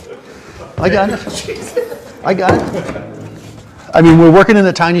got it. I got it. I got it. I mean, we're working in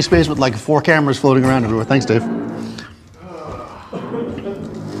a tiny space with like 4 cameras floating around everywhere. Thanks, Dave.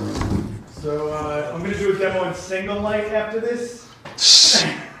 So I'm going to do a demo in single light after this.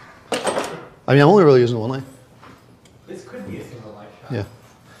 I mean, I'm only really using one light. This could be a single light shot.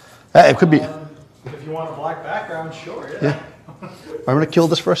 Yeah. It could be. If you want a black background, sure. Yeah. I'm going to kill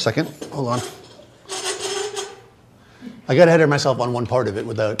this for a second. Hold on. I got ahead of myself on one part of it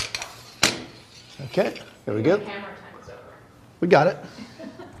without. Okay, there we go. Camera time is over. We got it.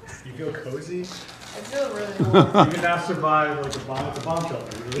 You feel cozy? I feel really warm. You can now survive like a bomb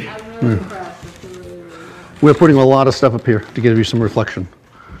shelter, really. I'm really impressed. I feel really, really warm. We're putting a lot of stuff up here to give you some reflection.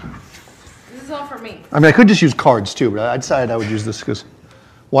 This is all for me. I mean, I could just use cards too, but I decided I would use this because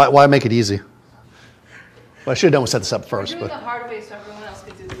why make it easy? Well, I should have done was set this up first, We're doing but the hard way so everyone else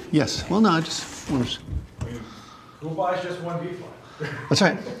could do this. yes. Well, no, I just. I mean, who buys just one V-fly? That's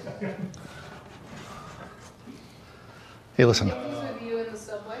right. Hey, listen. Get these with you in the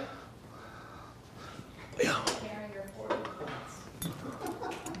subway. Yeah. Carrying your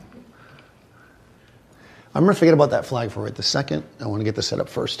I'm gonna forget about that flag for right this second. I wanna get this set up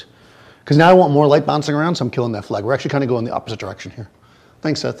first. Because now I want more light bouncing around, so I'm killing that flag. We're actually kind of going the opposite direction here.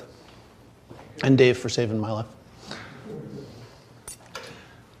 Thanks, Seth. And Dave for saving my life.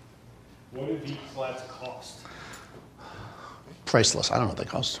 What do V flats cost? Priceless. I don't know what they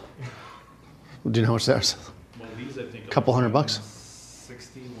cost. Do you know how much theirs? Well, these I think. Couple $100 bucks.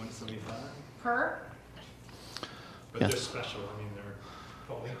 60, 175. Per? But Yeah. they're special. I mean,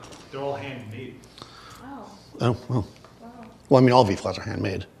 they're all handmade. Oh, Oh, well. wow. Well, I mean, all V-flats are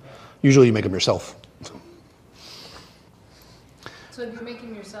handmade. Usually you make them yourself. So if you make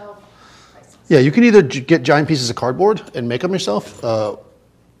them yourself, priceless. Yeah, you can either get giant pieces of cardboard and make them yourself,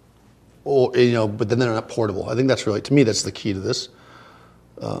 or, you know, but then they're not portable. I think that's really, to me, that's the key to this,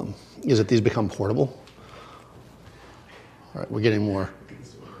 is that these become portable. All right, we're getting more.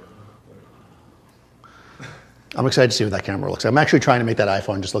 I'm excited to see what that camera looks like. I'm actually trying to make that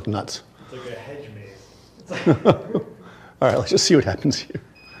iPhone just look nuts. It's like a hedge maze. All right, let's just see what happens here.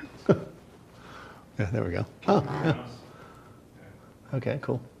 Yeah, there we go. Oh, yeah. Okay,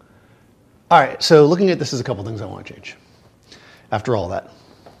 cool. All right, so looking at this, is a couple things I want to change. After all that.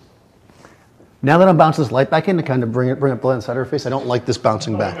 Now that I'm bouncing this light back in to kind of bring up the light inside her face, I don't like this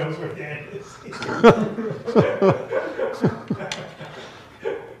bouncing back. Knows where Dan is.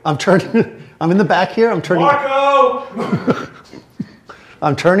 I'm in the back here, I'm turning. Marco!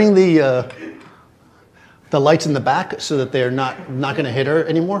 I'm turning the lights in the back so that they're not going to hit her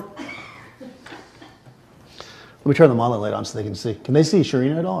anymore. Let me turn the modeling light on so they can see. Can they see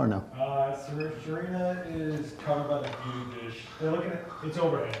Sharina at all or no? Serena is covered by the beauty dish. They're looking at, it's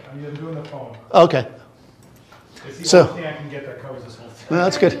overhead. I mean, they're doing the phone. Okay, It's the So- only thing I can get that covers this whole thing. well,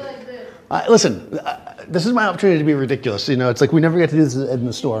 that's Maybe good. like this. Listen, this is my opportunity to be ridiculous. You know, it's like we never get to do this in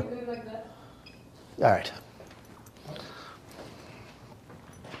the store. Maybe like that. All right.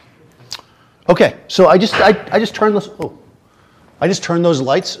 Okay, so I just turned those. Oh, I just turned those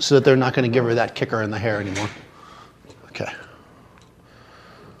lights so that they're not going to give her that kicker in the hair anymore. Okay.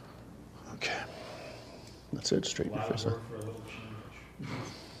 Okay. That's it. Straighten A your lot face of up. work for a little change.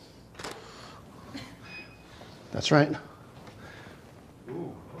 That's right.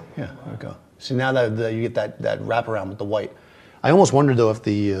 Ooh. Yeah, there we go. See, now that you get that wraparound with the white. I almost wondered though if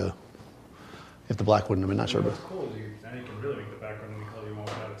the black wouldn't have been nicer, but What's cool is now you can really make the background any color you want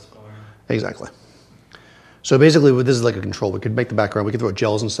without it spilling. exactly. So basically, this is like a control. We could make the background. We could throw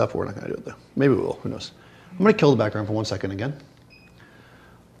gels and stuff, but we're not going to do it though. Maybe we will. Who knows? I'm going to kill the background for 1 second again,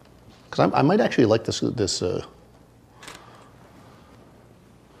 because I might actually like this.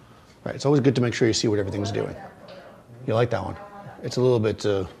 Right. It's always good to make sure you see what everything's doing. You like that one? It's a little bit.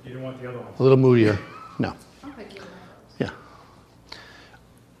 You didn't want the other one. A little moodier. No. I'm picky with Yeah.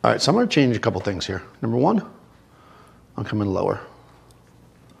 All right, so I'm going to change a couple things here. Number one, I'm coming lower.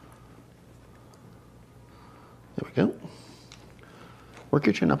 There we go. Work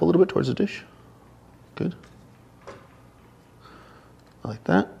your chin up a little bit towards the dish. Good. I like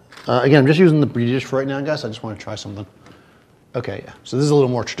that. Again, I'm just using the beauty dish for right now, guys. I just want to try something. Okay, yeah. So this is a little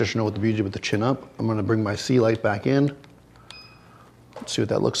more traditional with the beauty with the chin up. I'm going to bring my C light back in. Let's see what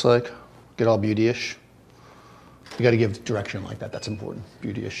that looks like. Get all beauty-ish. You got to give direction like that. That's important.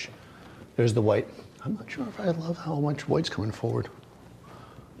 Beauty-ish. There's the white. I'm not sure if I love how much white's coming forward.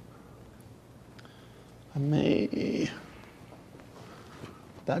 I may.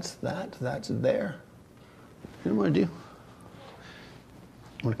 That's that. That's there. You know what I'm going to do?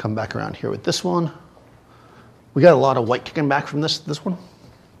 I'm going to come back around here with this one. We got a lot of white kicking back from this one.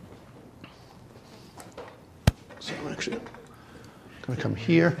 So I'm actually going to come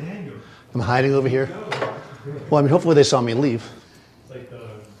here. I'm hiding over here. Well, I mean, hopefully they saw me leave. It's like the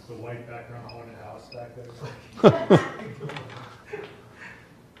white background haunted house back there.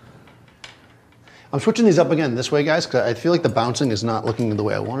 I'm switching these up again this way, guys, because I feel like the bouncing is not looking the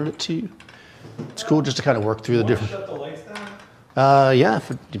way I wanted it to. It's cool just to kind of work through the different. Shut the lights down? Yeah, if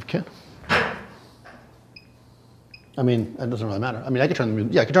you can. I mean, it doesn't really matter. I mean, I could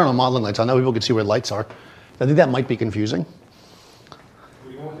turn I could turn on modeling lights on. That way people could see where the lights are. I think that might be confusing. What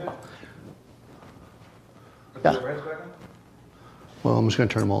are you going to do? Put Yeah. the reds back on? Well, I'm just going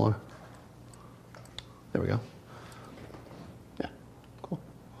to turn them all on. There we go. Yeah, cool.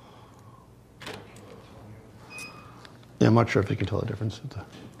 Yeah, I'm not sure if you can tell the difference.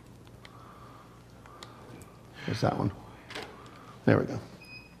 There's that one. There we go.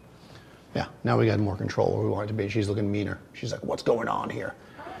 Yeah, now we got more control where we want it to be. She's looking meaner. She's like, what's going on here?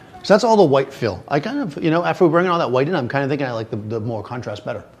 So that's all the white fill. I kind of, after we bring all that white in, I'm kind of thinking I like the more contrast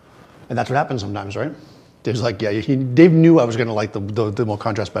better. And that's what happens sometimes, right? Dave's like, yeah, Dave knew I was going to like the more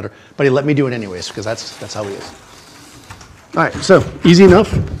contrast better, but he let me do it anyways, because that's how he is. All right, so easy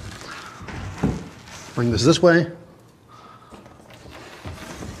enough. Bring this way.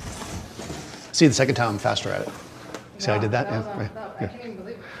 See, the second time I'm faster at it. See how I did that? I can't even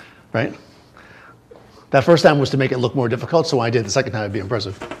believe it. Right? That first time was to make it look more difficult, so when I did it the second time, it'd be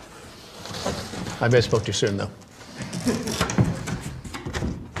impressive. I may have spoke too soon, though.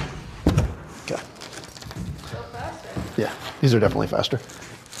 Okay. So faster. Yeah, these are definitely faster.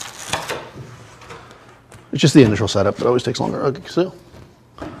 It's just the initial setup. It always takes longer. Okay, so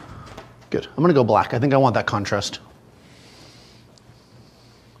good. I'm gonna go black. I think I want that contrast.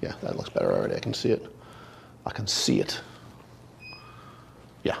 Yeah, that looks better already. I can see it. I can see it.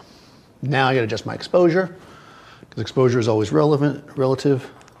 Yeah. Now I gotta adjust my exposure, because exposure is always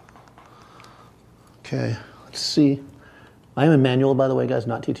relative. Okay, let's see. I am in manual, by the way, guys,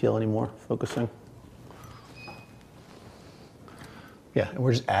 not TTL anymore, focusing. Yeah, and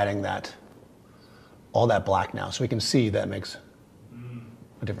we're just adding that, all that black now, so we can see that makes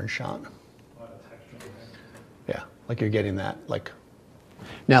a different shot. A lot of texture in there. Yeah, like you're getting that, like.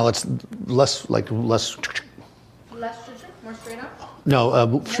 Now let's less. Less stretching, more straight up.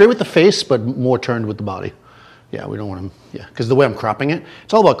 No, straight with the face, but more turned with the body. Yeah, we don't want him. Yeah, because the way I'm cropping it,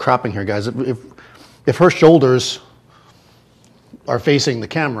 it's all about cropping here, guys. If her shoulders are facing the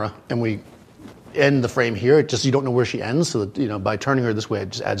camera and we end the frame here, it just you don't know where she ends. So that, by turning her this way, it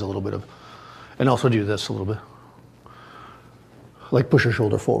just adds a little bit of, and also do this a little bit, like push her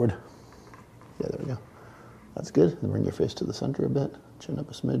shoulder forward. Yeah, there we go. That's good. And bring your face to the center a bit. Chin up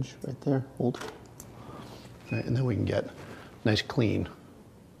a smidge right there. Hold. Right, and then we can get nice, clean,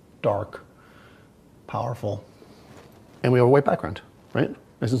 dark, powerful, and we have a white background, right?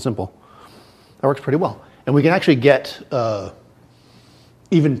 Nice and simple. That works pretty well. And we can actually get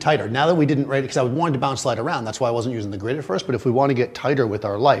even tighter. Now that we didn't, right, because I wanted to bounce light around, that's why I wasn't using the grid at first, but if we want to get tighter with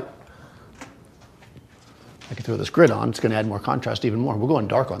our light, I can throw this grid on. It's going to add more contrast even more. We're going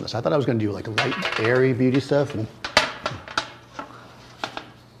dark on this. I thought I was going to do like light, airy beauty stuff, and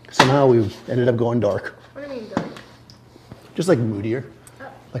somehow we ended up going dark. What do you mean dark? Just like moodier,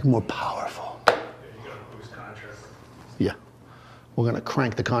 like more powerful. Yeah, you gotta boost contrast. Yeah. We're going to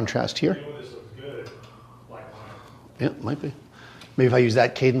crank the contrast here. You know this looks good, black line. Yeah, might be. Maybe if I use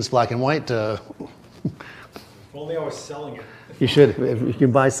that cadence black and white, If only I was selling it. you should. If you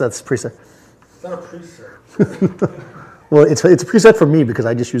can buy sets preset. It's not a preset. Well, it's a preset for me because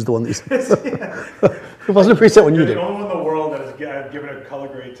I just used the one these. It wasn't a preset when you You're did. the only one in the world that has given a color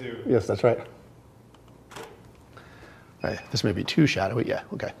grade too. Yes, that's right. All right. This may be too shadowy. Yeah,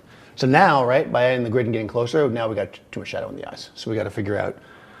 okay. So now, right, by adding the grid and getting closer, now we got too much shadow in the eyes. So we got to figure out,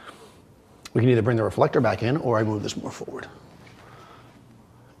 we can either bring the reflector back in or I move this more forward.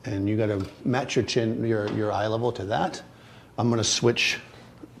 And you got to match your chin, your eye level to that. I'm going to switch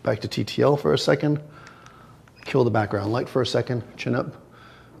back to TTL for a second. Kill the background light for a second. Chin up.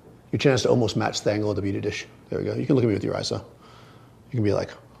 Your chin has to almost match the angle of the beauty dish. There we go. You can look at me with your eyes, though. You can be like,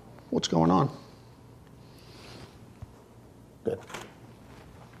 what's going on? Good.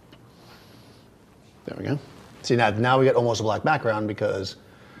 There we go. See, now we get almost a black background because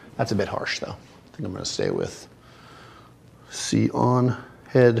that's a bit harsh, though. I think I'm going to stay with C on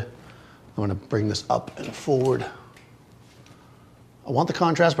head. I'm going to bring this up and forward. I want the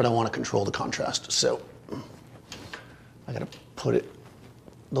contrast, but I want to control the contrast. So I got to put it,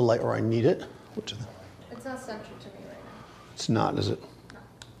 the light where I need it. Which It's not centered to me right now. it's not, is it? No.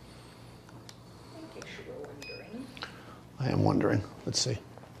 In case you were wondering. I am wondering. Let's see.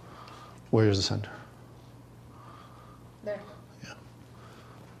 Where is the center? There. Yeah.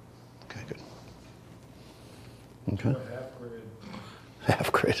 Okay, good. Okay.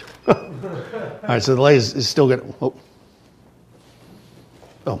 Half grid. All right, so the light is still good.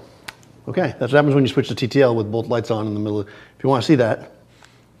 Oh, okay. That's what happens when you switch to TTL with both lights on in the middle. If you want to see that.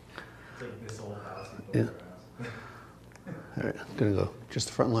 It's like this old house. Yeah. All right, I'm gonna go just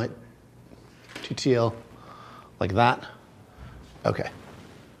the front light, TTL, like that. Okay.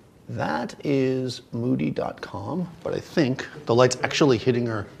 That is moody.com, but I think the light's actually hitting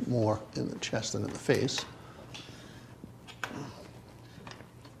her more in the chest than in the face.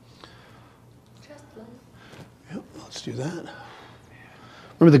 Chest light. Yep, let's do that.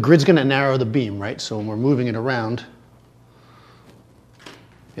 Remember, the grid's going to narrow the beam, right? So when we're moving it around,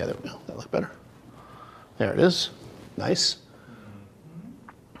 yeah, there we go. That looked better. There it is. Nice.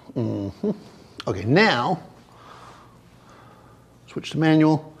 Okay, now switch to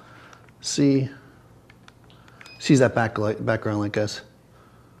manual. Sees that background light, guys.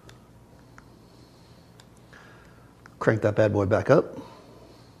 Crank that bad boy back up.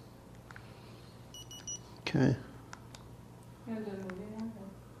 Okay.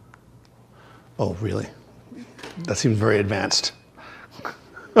 Oh, really? That seems very advanced.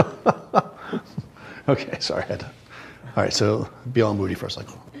 Okay, sorry. All right, so be on booty first, like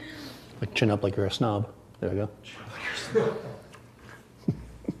chin up like you're a snob. There we go. The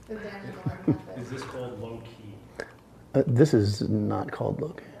Daniel Mark method. Is this called low key? This is not called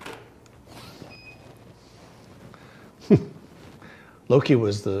Loki. Loki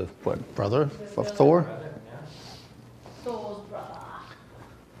was the, what, brother of Thor? Thor's brother.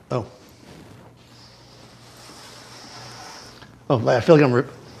 Oh. Oh, I feel like I'm...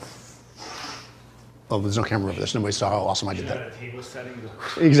 Oh, there's no camera over this. Nobody saw how awesome I did that. A table setting.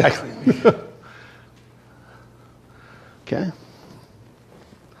 Exactly. Okay. I'm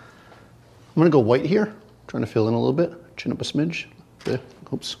going to go white here. Trying to fill in a little bit. Chin up a smidge. There.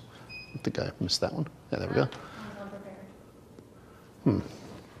 Oops. I think I missed that one. Yeah, there we go. I was unprepared.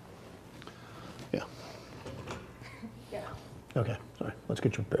 Yeah. Yeah. Okay. Sorry. Let's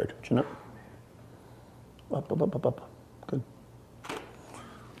get you prepared. Chin up. Up, up, up, up, up. Good.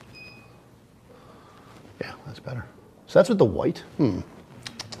 Yeah, that's better. So that's with the white. Need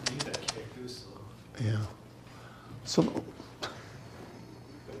that kick goose. Yeah. So,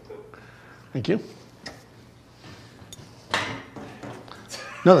 thank you.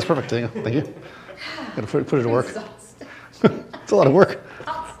 No, that's perfect. Thank you. Gotta put it to work. It's a lot of work.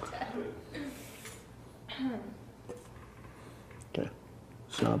 Okay.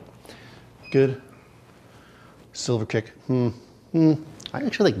 Snob. Good. Silver kick. I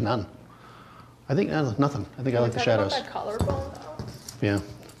actually like none. I think nothing. I think I like the shadows. That collarbone though? Yeah.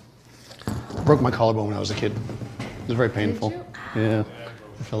 Broke my collarbone when I was a kid. It was very painful. Did Yeah.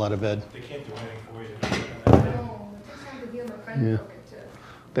 I fell out of bed. They can't do anything for you. No, it takes time to heal. My friend Yeah. broke it too.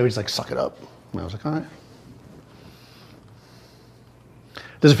 They would just like suck it up. And I was like, all right.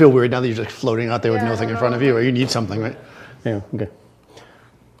 Does it feel weird now that you're just floating out there with Yeah, nothing I in front know. of you, or you need something, right? Yeah. Okay.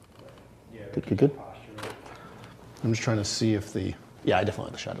 Yeah, Good. posture. I'm just trying to see if the. Yeah, I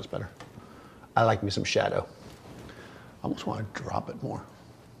definitely like the shadows better. I like me some shadow. I almost want to drop it more.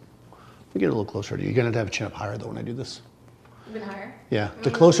 Let me get a little closer to you. You're gonna have to have a chin up higher though when I do this. Even higher? Yeah.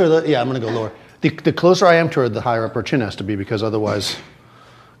 The closer I'm gonna go lower. The closer I am to her, the higher up her chin has to be, because otherwise,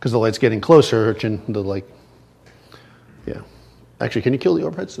 because the light's getting closer, her chin, yeah. Actually, can you kill the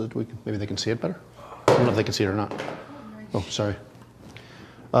overhead so that maybe they can see it better? I don't know if they can see it or not. Oh, sorry.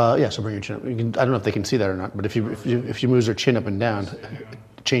 Yeah, so bring your chin up. I don't know if they can see that or not, but if you move their chin up and down,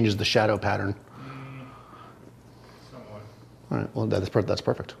 it changes the shadow pattern. Somewhat. All right, well, that's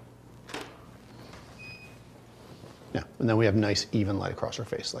perfect. Yeah, and then we have nice even light across her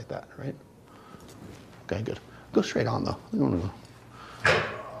face like that, right? Okay, good. Go straight on though. You want to go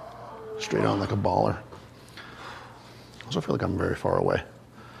straight on like a baller. I also feel like I'm very far away.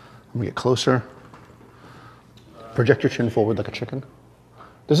 I'm gonna get closer. Project your chin forward like a chicken.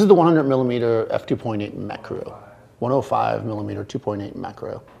 This is the 100 millimeter f2.8 macro. 105 millimeter 2.8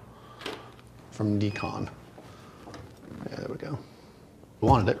 macro from Nikon. Yeah, there we go.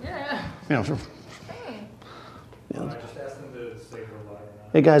 Wanted it. Yeah. You know, Hey. yeah. I just asked them to say we're live or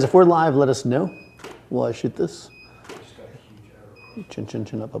not. Hey guys, if we're live, let us know while I shoot this. I just got a huge error.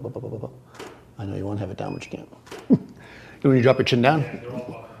 Chin, up. I know you want to have it down, but you can't. When you drop your chin down? They're all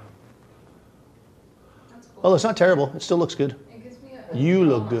buffering. That's cool. Oh, it's not terrible. It still looks good. It gives me a You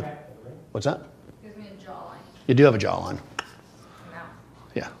look jawline. good. What's that? Gives me a jawline. You do have a jawline. Now.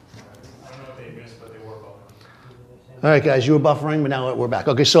 Yeah. I don't know what they missed, but they were buffering. All right, guys, you were buffering, but now we're back.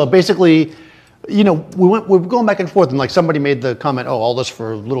 Okay, so basically, you know, we're going back and forth, and like somebody made the comment, oh, all this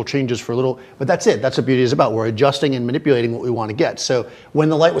for little changes for little, but that's it. That's what beauty is about. We're adjusting and manipulating what we want to get. So when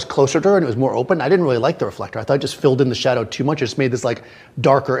the light was closer to her and it was more open, I didn't really like the reflector. I thought it just filled in the shadow too much. It just made this like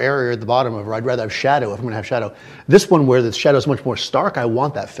darker area at the bottom of her. I'd rather have shadow if I'm going to have shadow. This one where the shadow is much more stark, I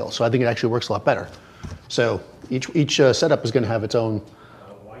want that fill. So I think it actually works a lot better. So each setup is going to have its own.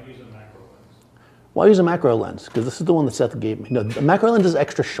 Why use a macro lens? Why use a macro lens? Because this is the one that Seth gave me. No, the macro lens is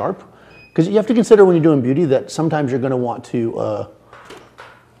extra sharp. Because you have to consider when you're doing beauty that sometimes you're going to want to,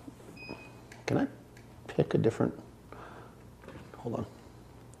 can I pick a different, hold on.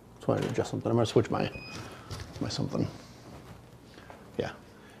 Just wanted to adjust something. I'm going to switch my something. Yeah.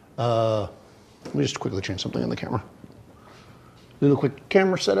 Let me just quickly change something on the camera. Little quick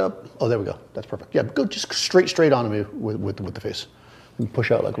camera setup. Oh, there we go. That's perfect. Yeah, go just straight on me with the face. And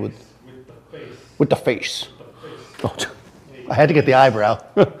push out like with the face. With the face. The face. Oh, I had to get the eyebrow.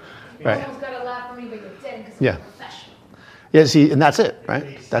 You Right. almost got to laugh for me, but you didn't because Yeah. I'm professional. Yeah, see, and that's it,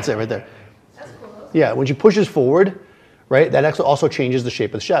 right? That's it right there. That's cool. Yeah, when she pushes forward, right, that actually also changes the shape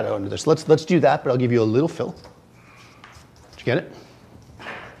of the shadow under this. Let's do that, but I'll give you a little fill. Did you get it?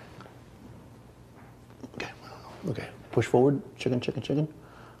 Okay. Okay. Push forward. Chicken.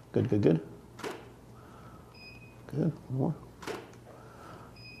 Good. Good. One more.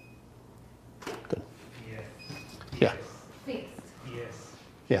 Good.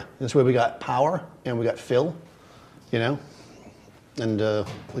 Yeah, this way we got power and we got Phil, you know, and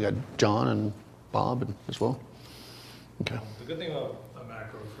we got John and Bob as well. Okay. The good thing about a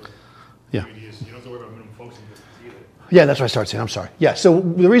macro for Yeah. beauty is you don't have to worry about minimum focusing distance either. Yeah, that's what I started saying. I'm sorry. Yeah, so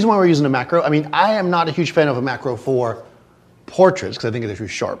the reason why we're using a macro, I mean, I am not a huge fan of a macro for portraits because I think they're too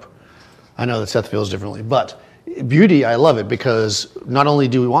sharp. I know that Seth feels differently, but beauty, I love it because not only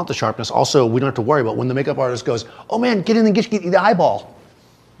do we want the sharpness, also we don't have to worry about when the makeup artist goes, oh man, get in and get the eyeball.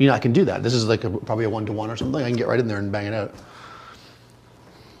 You know, I can do that. This is like probably a 1-to-1 or something. I can get right in there and bang it out.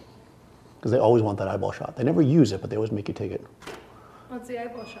 Because they always want that eyeball shot. They never use it, but they always make you take it. What's the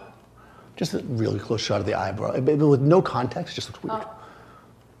eyeball shot? Just a really close shot of the eyebrow. With no context, it just looks weird. Oh.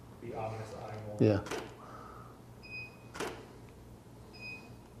 The ominous eyeball. Yeah.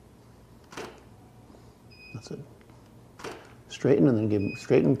 That's it. Straighten and then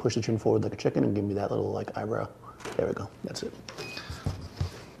straighten, push the chin forward like a chicken and give me that little like eyebrow. There we go. That's it.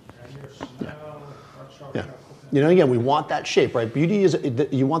 Yeah. You know, again, we want that shape, right? Beauty is,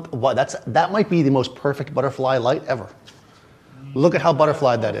 you want, well, that might be the most perfect butterfly light ever. Look at how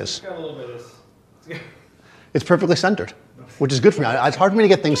butterflied that is. It's got a little bit of this. It's perfectly centered, which is good for me. It's hard for me to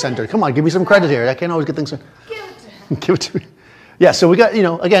get things centered. Come on, give me some credit here. I can't always get things centered. Give it to him. Give it to me. Yeah, so we got, you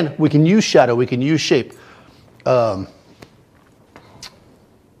know, again, we can use shadow, we can use shape. Oh,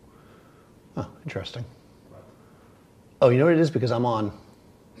 interesting. Oh, you know what it is? Because I'm on.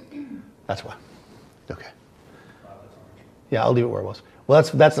 That's why. Okay. Yeah, I'll leave it where it was. Well,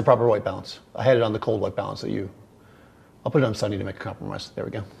 that's the proper white balance. I had it on the cold white balance that I'll put it on sunny to make a compromise. There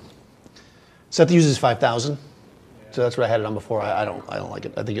we go. Seth uses 5,000. So that's what I had it on before. I don't like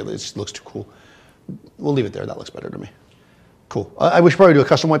it. I think it just looks too cool. We'll leave it there. That looks better to me. Cool. I should probably do a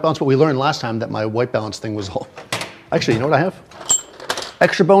custom white balance, but we learned last time that my white balance thing was all. Actually, you know what I have?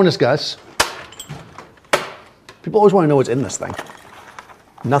 Extra bonus, guys. People always want to know what's in this thing.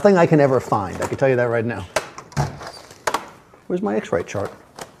 Nothing I can ever find. I can tell you that right now. Where's my X-ray chart?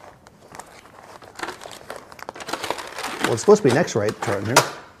 Well, it's supposed to be an X-ray chart in here.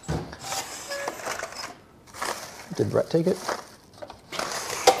 Did Brett take it?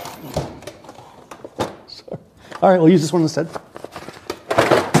 Sorry. All right, we'll use this one instead.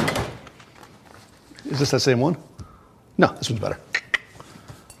 Is this that same one? No, this one's better.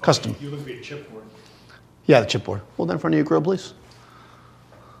 Custom. You look to be a chipboard. Yeah, the chipboard. Hold that in front of you, grill, please.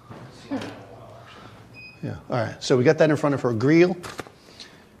 Yeah, all right. So we got that in front of her grill.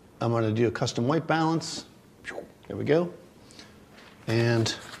 I'm going to do a custom white balance. There we go.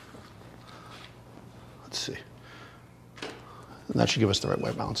 And let's see. And that should give us the right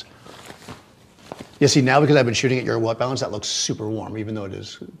white balance. Yeah, see, now because I've been shooting at your white balance, that looks super warm, even though it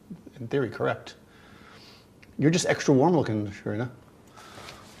is, in theory, correct. You're just extra warm looking, Sharina.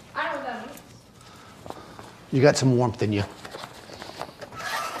 I don't know what that means. You got some warmth in you.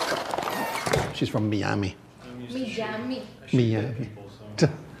 She's from Miami. Miami. Miami.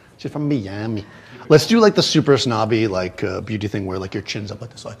 She's from Miami. Let's do like the super snobby like beauty thing where like your chin's up like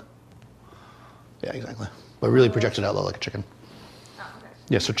this, like. Yeah, exactly. But really project it out low like a chicken. Oh, okay.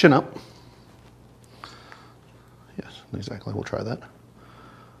 Yeah, so chin up. Yes, exactly. We'll try that.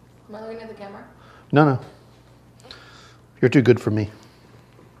 Am I looking at the camera? No, no. You're too good for me.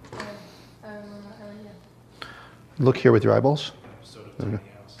 Okay. Yeah. Look here with your eyeballs. So did tiny house.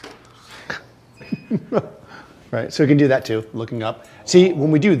 Right, so we can do that too, looking up. See,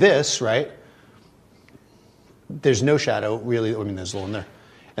 when we do this, right, there's no shadow really. I mean, there's a little in there.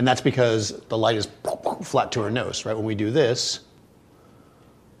 And that's because the light is flat to her nose, right? When we do this,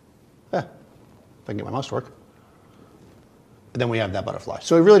 if I can get my mouse to work, then we have that butterfly.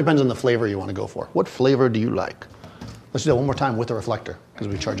 So it really depends on the flavor you want to go for. What flavor do you like? Let's do that one more time with the reflector, because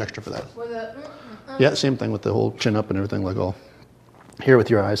we charge extra for that. With a, Yeah, same thing with the whole chin up and everything, like all here with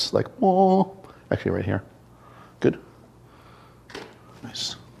your eyes, like, oh, actually right here. Good.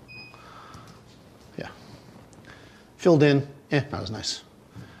 Nice. Yeah. Filled in, not as nice.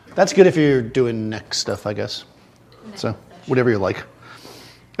 That's good if you're doing neck stuff, I guess. So, whatever you like.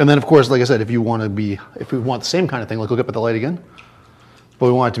 And then, of course, like I said, if we want the same kind of thing, like look up at the light again, but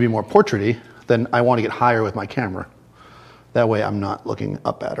we want it to be more portraity, then I want to get higher with my camera. That way I'm not looking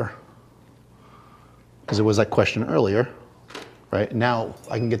up at her. Because it was that question earlier, right? Now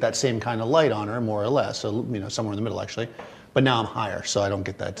I can get that same kind of light on her, more or less, so, you know, somewhere in the middle actually. But now I'm higher, so I don't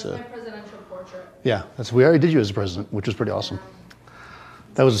get that. that's my presidential portrait. Yeah, we already did you as a president, which was pretty awesome.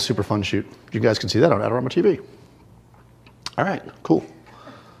 That was a super fun shoot. You guys can see that on Adorama TV. All right, cool.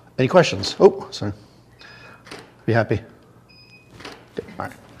 Any questions? Oh, sorry. Be happy? Okay, all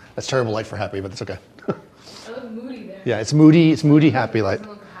right. That's terrible light for happy, but that's okay. I look moody there. Yeah, it's moody happy light.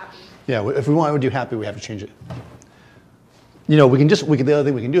 Doesn't look happy. Yeah, if we want to do happy, we have to change it. You know, the other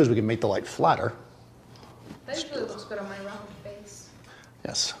thing we can do is we can make the light flatter. That usually looks good on my round face.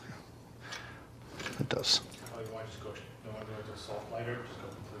 Yes, it does. Oh, you want to just go, don't want to go with a soft lighter, just go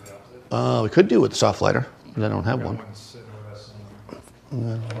completely opposite? We could do it with the soft lighter, but I don't have one. Sitting with us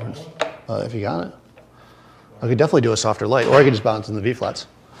somewhere. If you got it. I could definitely do a softer light, or I could just bounce in the V-flats.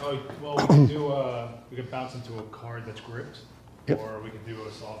 Oh, well, we can do, we could bounce into a card that's gripped, Yep. or we could do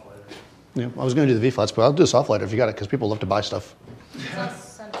a soft lighter. Yeah, I was going to do the V-flats, but I'll do a soft lighter if you got it, because people love to buy stuff. It's not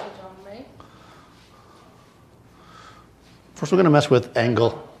centered on me. First, we're going to mess with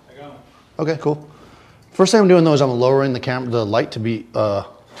angle. I got one. Okay, cool. First thing I'm doing though is I'm lowering the light to be on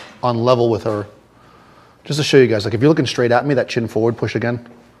level with her. Just to show you guys, like if you're looking straight at me, that chin forward, push again.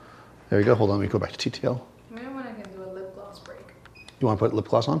 There you go. Hold on, let me go back to TTL. Maybe when I can do a lip gloss break. You want to put lip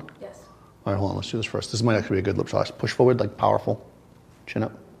gloss on? Yes. All right, hold on. Let's do this first. This might actually be a good lip gloss. Push forward, like powerful. Chin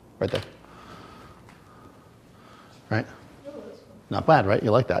up, right there. Right? Ooh, this one. Not bad, right?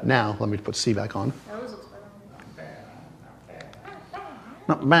 You like that. Now, let me put C back on. That always looks better on me.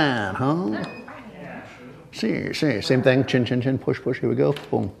 Not bad, huh? See, same thing. Chin, chin, chin. Push, push. Here we go.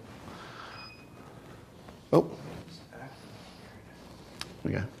 Boom. Oh.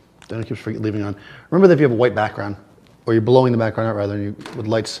 Okay. Then it keeps leaving on. Remember that if you have a white background, or you're blowing the background out rather than you with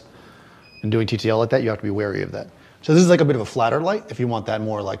lights and doing TTL like that, you have to be wary of that. So this is like a bit of a flatter light. If you want that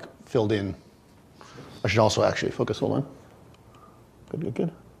more like filled in, I should also actually focus. Hold on. Good, good,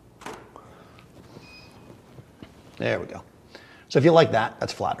 good. There we go. So if you like that,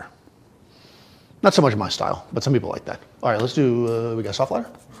 that's flatter. Not so much my style, but some people like that. All right, let's do, we got a soft lighter?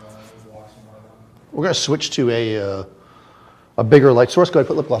 We're gonna switch to a bigger light source. Go ahead,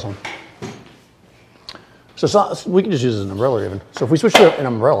 put lip gloss on. So we can just use it as an umbrella even. So if we switch to an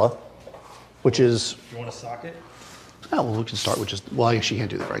umbrella, which is... You want a socket? Oh, well, we can start with just, well, I actually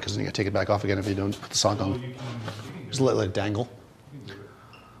can't do that, right? Because then you gotta take it back off again if you don't put the sock on. You can Just let it dangle.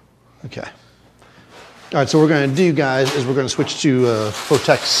 Okay. All right, so what we're gonna do, guys, is we're gonna switch to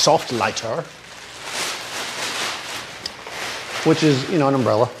Photech Soft Lighter, which is, you know, an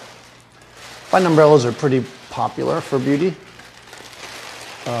umbrella. Find umbrellas are pretty popular for beauty.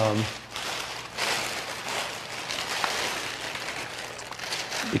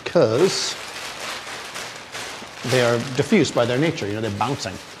 Because they are diffused by their nature, you know, they're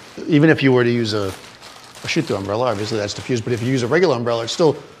bouncing. Even if you were to use a shoot-through umbrella, obviously that's diffused, but if you use a regular umbrella, it's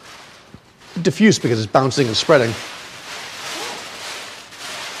still diffused because it's bouncing and spreading.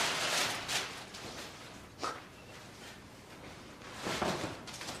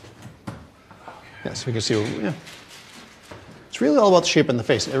 Yeah, so we can see, yeah. It's really all about the shape in the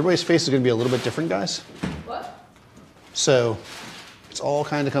face. Everybody's face is gonna be a little bit different, guys. What? So it's all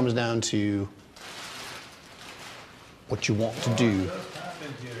kind of comes down to what you want to do.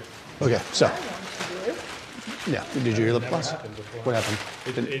 Okay, so, yeah, did you hear your lip gloss? What happened?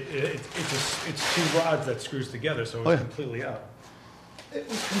 It's two rods that screws together, so it's Oh, yeah. completely out. It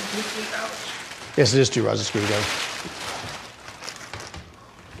was completely out. Yes, it is two rods that screw together.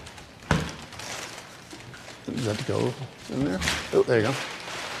 Does that go in there? Oh, there you go.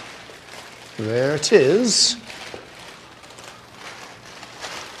 There it is.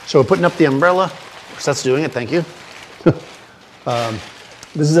 So we're putting up the umbrella. So that's doing it, thank you.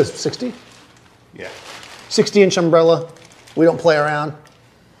 This is a 60? Yeah. 60-inch umbrella. We don't play around.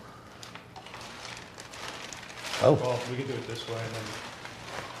 Oh, Well, we can do it this way and then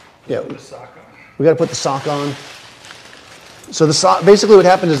yeah. put a sock on. We got to put the sock on. So the sock, basically what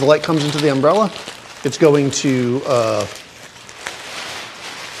happens is the light comes into the umbrella. It's going to,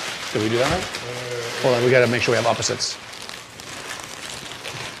 did we do that right? Hold on, we got to make sure we have opposites.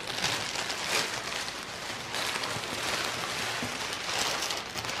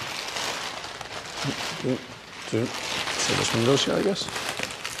 So this one goes here, I guess?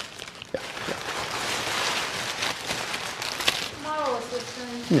 Yeah, Model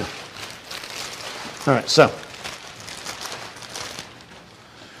assistant. yeah. All right, so.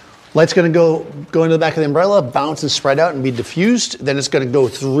 Light's gonna go into the back of the umbrella, bounce and spread out and be diffused. Then it's gonna go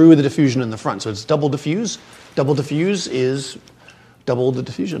through the diffusion in the front. So it's double diffuse. Double diffuse is double the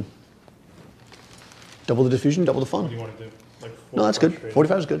diffusion. Double the diffusion, double the What do fun. you want to do? Like No, that's good. 45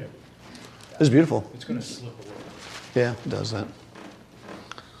 45 is good. This is beautiful. It's going to slip a little. Yeah, it does that.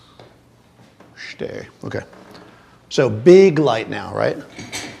 Stay. Okay. So big light now, right?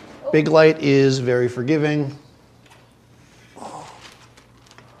 Big light is very forgiving.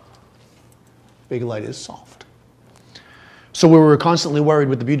 Big light is soft. So we were constantly worried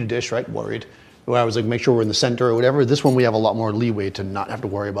with the beauty dish, right? Worried. Where I was like, make sure we're in the center or whatever. This one we have a lot more leeway to not have to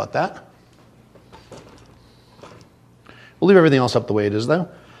worry about that. We'll leave everything else up the way it is though.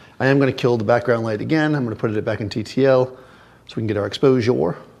 I am going to kill the background light again. I'm going to put it back in TTL. So we can get our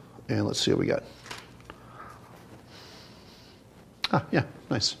exposure, and let's see what we got. Ah, yeah,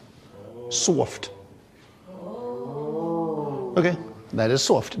 nice. Soft. Okay, that is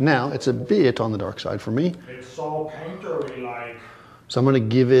soft. Now, it's a bit on the dark side for me. It's so paintery like. So I'm gonna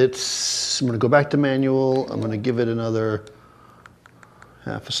give it, I'm gonna go back to manual. I'm gonna give it another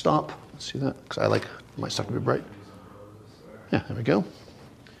half a stop. Let's see that, because I like my stuff to be bright. Yeah, there we go.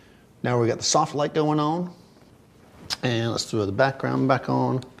 Now we got the soft light going on. And let's throw the background back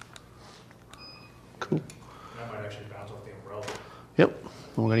on. Cool. That might actually bounce off the umbrella. Yep. And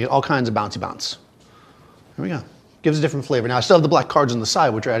we're gonna get all kinds of bouncy bounce. There we go. Gives a different flavor. Now I still have the black cards on the side,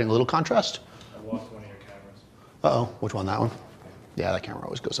 which are adding a little contrast. I lost one of your cameras. Uh-oh, which one, that one? Yeah, that camera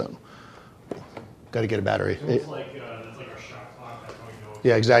always goes out. Got to get a battery. It's like, that's like our shot clock. That's how we know.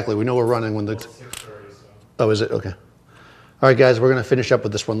 Yeah, exactly. We know we're running when the... It's 6:30, so. Oh, is it? Okay. All right, guys, we're gonna finish up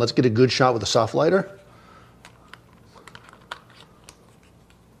with this one. Let's get a good shot with a soft lighter.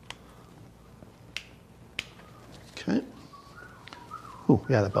 Okay. Ooh,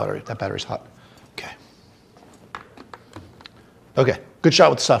 yeah, that battery's hot. Okay. Okay, good shot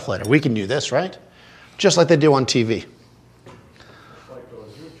with the soft lighter. We can do this, right? Just like they do on TV. Like those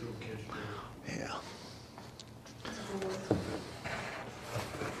YouTube kids do. Yeah.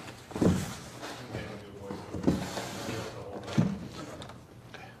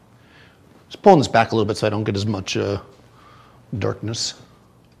 Just pulling this back a little bit so I don't get as much darkness.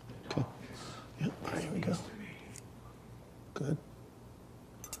 Okay. Yeah, all right, here we go. Good.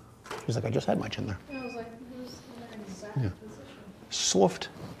 He's like, I just had my chin there. I was like, who's in that exact Yeah. position? Soft.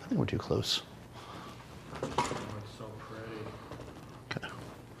 I think we're too close. Oh, it's so pretty. Okay.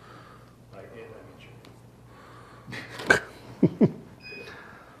 Like it,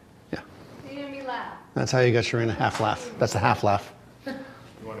 Yeah. You made me laugh. That's how you got Sharina half laugh. That's a half laugh. You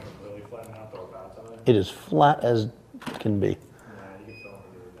want to completely flatten out, throw a bounce on it? It is flat as can be. Nah, you can fill it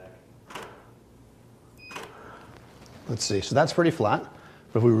into your neck. Let's see. So that's pretty flat.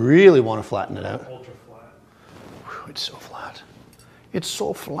 But if we really want to flatten it out, Ultra flat. whew, it's so flat. It's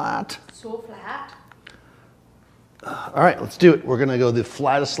so flat. So flat. All right, let's do it. We're going to go the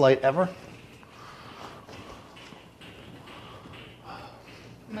flattest light ever.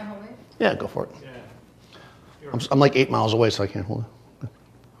 Am I homemade? Yeah, go for it. Yeah. I'm like 8 miles away, so I can't hold it.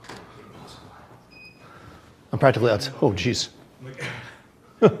 I'm practically out. Oh, geez. Like,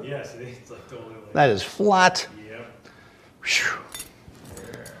 yes, it's like totally like. That is flat. Yep. Whew.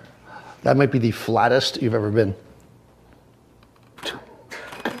 That might be the flattest you've ever been.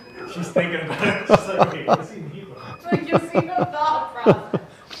 She's thinking about it. She's like, wait, what's he need? Like you see no thought process.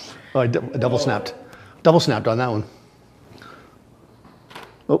 Oh, I double snapped. Double snapped on that one.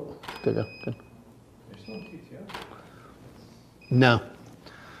 Oh, there you go. Good. You're still in TTO? No,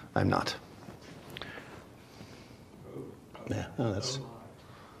 I'm not. Yeah, oh, that's,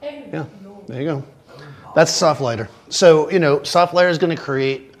 yeah, there you go. That's soft lighter. So, you know, soft lighter is going to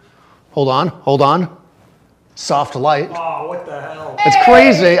create, hold on, soft light. Oh, what the hell? It's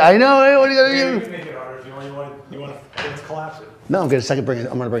crazy. I know. Hey, what are you You going to can do? make it harder if you want. You want to, let's collapse it. No, I'm going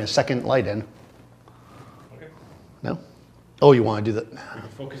to bring a second light in. Okay. No? Oh, you want to do that? You can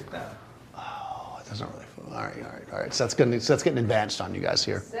focus it down. Oh, it doesn't really. All right. So that's getting advanced on you guys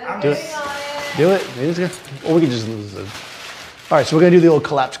here. I'm Do getting it. on it. Do it. It is good. Or we can just lose it. All right, so we're going to do the old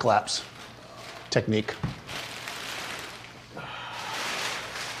collapse technique. It's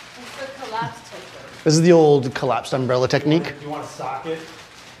the collapse technique. This is the old collapsed umbrella technique. You want to sock it?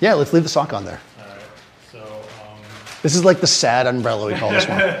 Yeah, let's leave the sock on there. All right. So, This is like the sad umbrella, we call this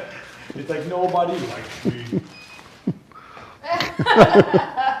one. it's like nobody likes me.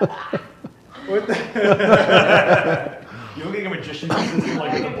 What the? You look like a magician using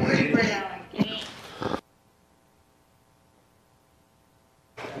like the blade.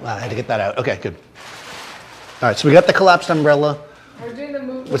 I had to get that out. Okay, good. All right, so we got the collapsed umbrella. We're doing the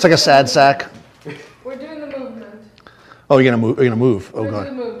movement. It's like a sad sack. We're doing the movement. Oh, you're gonna move. You're gonna move. Oh We're god.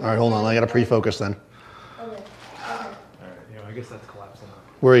 doing the movement. All right, hold on. I gotta pre-focus then. Okay. All right. You know, I guess that's collapsing.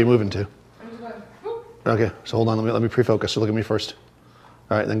 Where are you moving to? I'm just going. Whoop. Okay, so hold on. Let me pre-focus. So look at me first.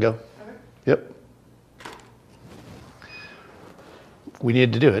 All right, then go. Okay. Yep. We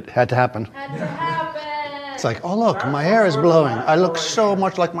needed to do it. Had to happen. Had to happen. It's like, oh look, my hair is blowing. I look so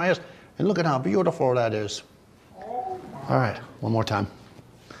much like my hair. And look at how beautiful that is. All right, one more time.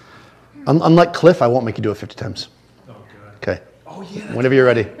 Unlike Cliff, I won't make you do it 50 times. Oh, good. Okay. Oh, yeah. Whenever you're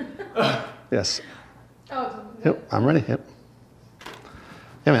ready. Yes. Oh. Yep, I'm ready. Yep.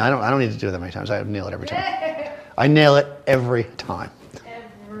 I mean, I don't need to do it that many times. I nail it every time. I nail it every time,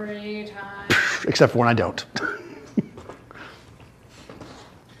 Every time. except for when I don't.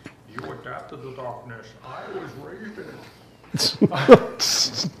 You adapted the darkness. I was raised in it. I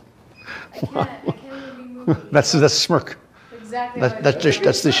can't even be moving. That's the smirk. Exactly.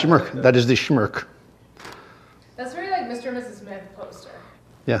 That's the smirk. That is the smirk. That's very like Mr. and Mrs. Smith poster.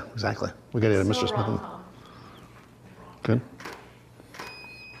 Yeah, exactly. We got to get a Mr. Smith. Rom-com. Good.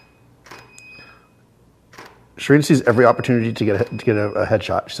 Sharina sees every opportunity to get a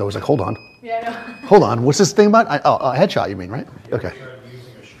headshot. She's always like, hold on. Yeah, I know. Hold on. What's this thing about? A headshot, you mean, right? Okay. Started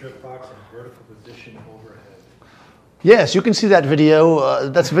using a strip box in vertical position overhead. Yes, you can see that video.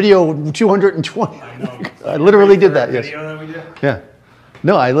 That's video 220. I know. I literally did that, yes. Video that we did? Yeah.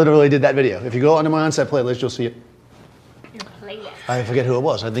 No, I literally did that video. If you go onto my on-set playlist, you'll see it. Your playlist. I forget who it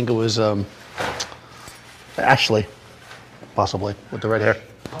was. I think it was Ashley, possibly, with the red hair.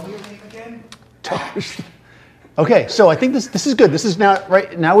 Tell me your name again. Okay, so I think this is good. This is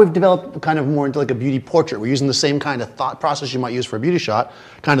now we've developed kind of more into like a beauty portrait. We're using the same kind of thought process you might use for a beauty shot,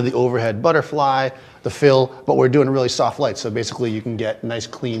 kind of the overhead butterfly, the fill, but we're doing a really soft light. So basically you can get nice,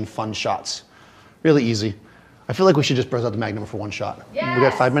 clean, fun shots. Really easy. I feel like we should just burst out the Magnum for one shot. Yes. We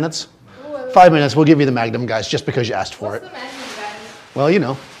got 5 minutes? Ooh, 5 minutes, we'll give you the Magnum, guys, just because you asked for What's it. the Magnum, guys? Well, you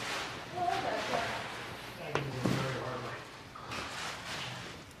know.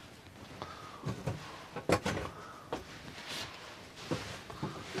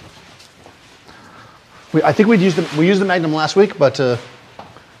 I think we used the Magnum last week, but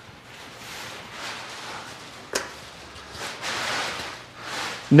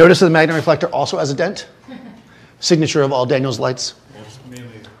notice that the Magnum reflector also has a dent. Signature of all Daniel's lights. Mainly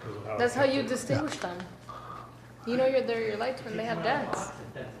because of how That's how you distinguish them. You know they're your lights when they have dents.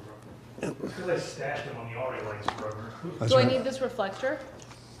 because I stashed them on the already lights program. That's Do I right. need this reflector?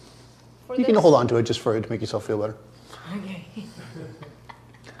 For You can this? hold on to it just to make yourself feel better. Okay.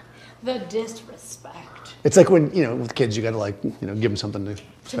 The disrespect. It's like when, with kids, you gotta give them something to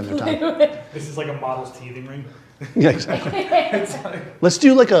spend their time. This is like a model's teething ring. Yeah, exactly. Let's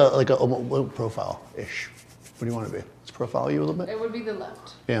do like a profile-ish. What do you want to be? Let's profile you a little bit? It would be the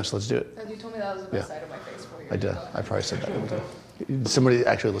left. Yeah, so let's do it. As you told me that was the best Yeah. side of my face 4 years I did. ago. I probably said that. Somebody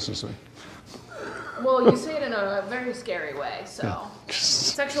actually listens to me. Well, you say it in a very scary way, so.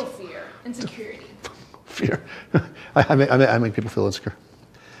 Sexual fear, insecurity. Fear. I make people feel insecure.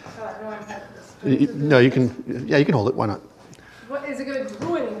 God, I don't want to have this. No, you can. Yeah, you can hold it. Why not? What, is it going to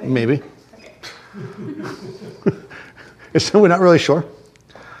do anything? Maybe. Okay. So we're not really sure.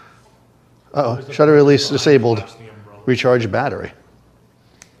 Uh-oh. Shutter release disabled. Collapse the umbrella. Recharge battery.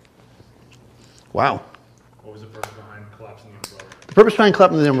 Wow. What was the purpose behind collapsing the umbrella? The purpose behind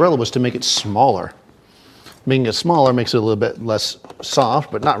clapping the umbrella was to make it smaller. Making it smaller makes it a little bit less soft,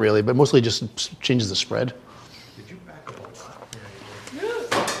 but not really, but mostly just changes the spread. Did you back up a lot? Yeah, you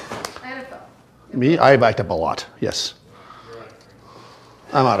I had a thought. Me, I backed up a lot, yes. did. You're right.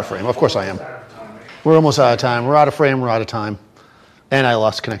 I'm out of frame. Of course I am. We're almost out of time. We're out of frame. We're out of time. And I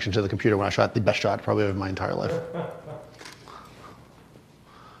lost connection to the computer when I shot the best shot probably of my entire life.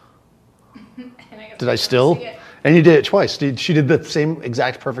 And I guess Did I we still? see it. And you did it twice. She did the same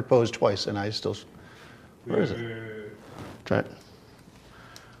exact perfect pose twice, and I still. Where is it? Try it.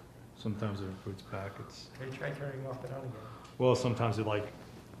 Sometimes if it puts back, it's. Hey, try turning off and on again. Well, sometimes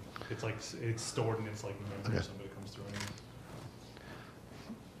it's stored and it's like memory. Okay. Somebody comes through. Anyways.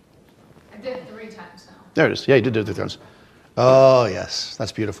 I did it 3 times now. There it is. Yeah, you did do it 3 times. Oh, yes.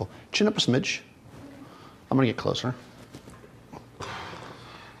 That's beautiful. Chin up a smidge. I'm going to get closer.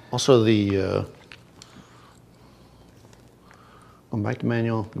 Also, going back to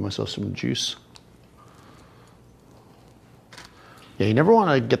manual, give myself some juice. Yeah, you never want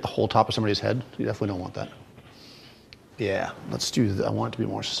to get the whole top of somebody's head. You definitely don't want that. Yeah, let's do that. I want it to be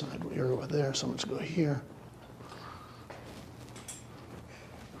more side. You're over there, so let's go here.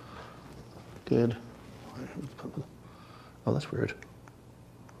 Good. Oh, that's weird.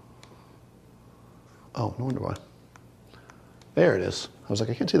 Oh, no wonder why. There it is. I was like,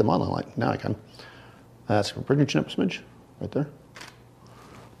 I can't see the modeling light. Now I can. That's bring your chin up a smidge. Right there.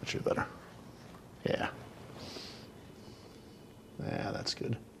 That should be better. Yeah. Yeah, that's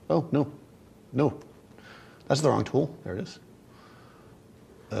good. Oh, no. No. That's the wrong tool. There it is.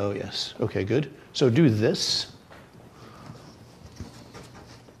 Oh, yes. Okay, good. So do this.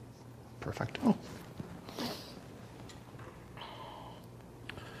 Perfect. Oh.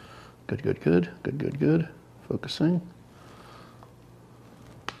 Good, good, good. Good, good, good. Focusing.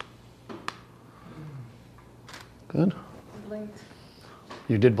 Good. Blinked.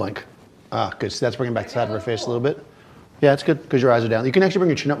 You did blink. Ah, good. See, that's bringing back the side of her face a little bit. Yeah, it's good because your eyes are down. You can actually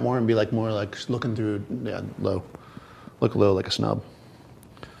bring your chin up more and be like more like looking through, yeah, low. Look low like a snub.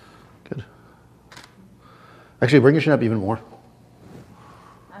 Good. Actually, bring your chin up even more.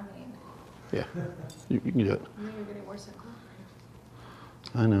 I mean, Yeah, you can do it. I think you're getting worse at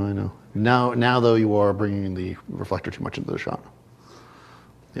I know. Now though, you are bringing the reflector too much into the shot.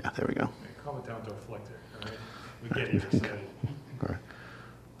 Yeah, there we go. Calm it down to reflector, all right? We get it, excited. All right.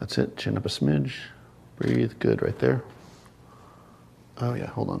 That's it. Chin up a smidge. Breathe. Good right there. Oh yeah,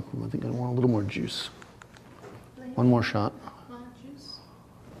 hold on. I think I want a little more juice. One more shot. Juice.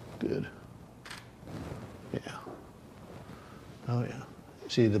 Good. Yeah. Oh yeah.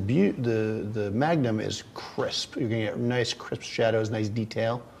 See, the Magnum is crisp. You're gonna get nice crisp shadows, nice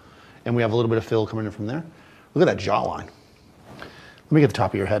detail. And we have a little bit of fill coming in from there. Look at that jawline. Let me get the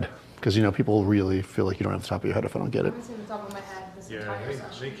top of your head, because you know people really feel like you don't have the top of your head if I don't get I it. haven't seen the top of my head this Yeah, entire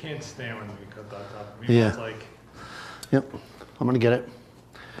session. they can't stand when we cut that top. Yeah. It's like, Yep, I'm gonna get it.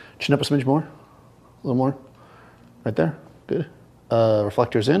 Chin up a smidge more, a little more. Right there, good.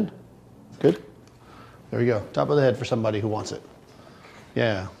 Reflectors in, good. There we go, top of the head for somebody who wants it.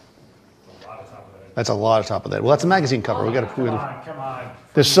 Yeah, a lot of top of that. that's a lot of top of the head. Well, that's a magazine cover. We gotta. Come on.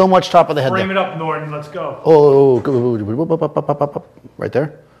 There's so much top of the head Frame there. it up, Norton. Let's go. Oh, right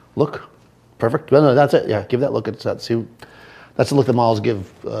there. Look, perfect. Well, no, that's it. Yeah, give that look. It's that. See, that's the look that models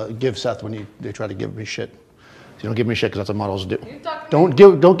give Seth when they try to give me shit. So you don't give me shit because that's what models do.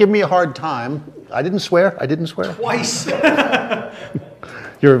 Don't give me a hard time. I didn't swear. Twice.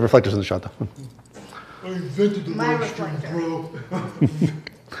 Your reflectors in the shot though. I invented the My live stream, reflector. bro.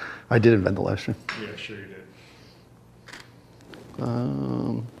 I did invent the live stream. Yeah, sure you did.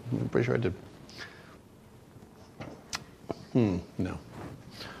 I'm pretty sure I did. No.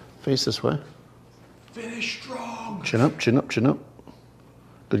 Face this way. Finish strong. Chin up, chin up, chin up.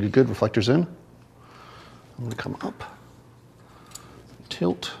 Good. Reflectors in. I'm gonna come up.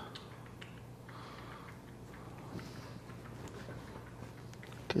 Tilt.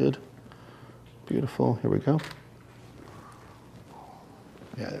 Good. Beautiful. Here we go.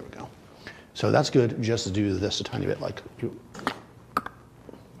 Yeah, there we go. So that's good. Just to do this a tiny bit, like you.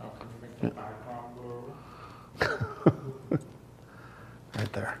 Yeah.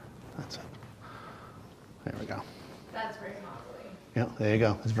 Right there. That's it. There we go. That's very modelly. Yeah, there you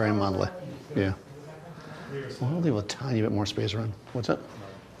go. It's very modelly. Yeah. Well, I'll leave a tiny bit more space around. What's that?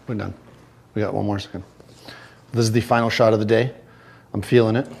 We're done. We got one more second. This is the final shot of the day. I'm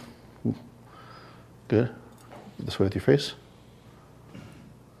feeling it. Good. This way with your face.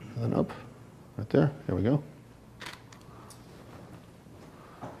 And then up. Right there. There we go.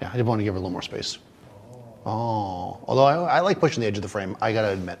 Yeah, I did want to give her a little more space. Oh. Although I like pushing the edge of the frame. I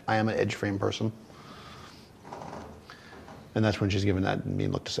gotta admit, I am an edge frame person. And that's when she's giving that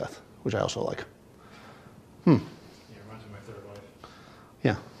mean look to Seth, which I also like. Yeah, reminds me of my third wife.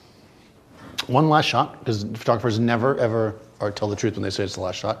 Yeah. One last shot, because photographers never, ever or tell the truth when they say it's the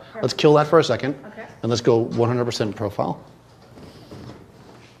last shot. Let's kill that for a second. Okay. And let's go 100% profile.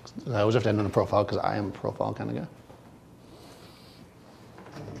 I always have to end on a profile, because I am a profile kind of guy.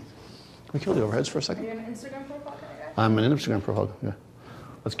 Can we kill the overheads for a Are second? you an Instagram profile kind of guy? I'm an Instagram profile, yeah.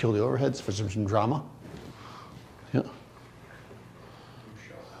 Let's kill the overheads for some drama. Yeah.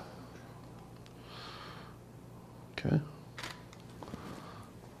 Okay.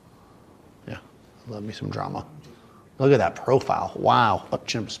 Yeah, love me some drama. Look at that profile. Wow, up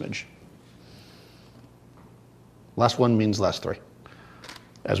chin up a smidge. Last one means last three,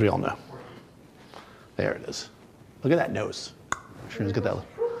 as we all know. There it is. Look at that nose. Sure, let's get that.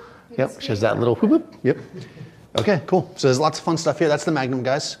 Yep, she has that little whoop whoop. Yep. Okay, cool. So there's lots of fun stuff here. That's the Magnum,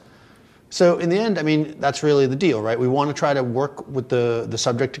 guys. So in the end, I mean, that's really the deal, right? We want to try to work with the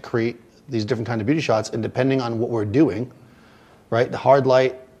subject to create these different kind of beauty shots, and depending on what we're doing, right? The hard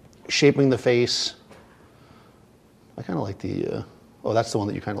light, shaping the face. I kind of like the, oh, that's the one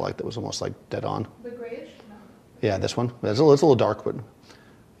that you kind of like that was almost like dead on. The grayish? No. Yeah, this one. It's a little dark, but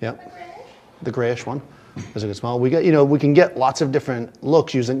yeah. The grayish? The grayish one. That's a good smell. We get, you know, we can get lots of different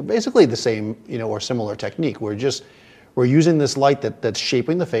looks using basically the same, you know, or similar technique. We're using this light that's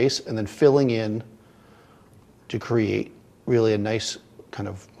shaping the face and then filling in to create really a nice kind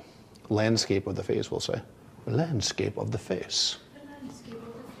of landscape of the face, we'll say. Landscape of the face. The landscape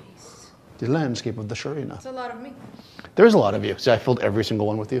of the face. The landscape of the Sharina. It's a lot of me. There is a lot of you. See, I filled every single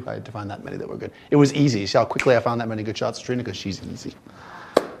one with you. I had to find that many that were good. It was easy. See how quickly I found that many good shots of Sharina? Because she's easy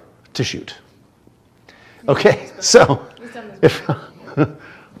to shoot. Okay, so if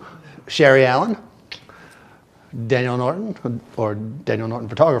Sherry Allen, Daniel Norton, or Daniel Norton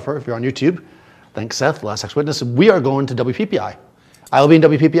Photographer, if you're on YouTube, thanks Seth, Last Ex Witness. We are going to WPPI. I will be in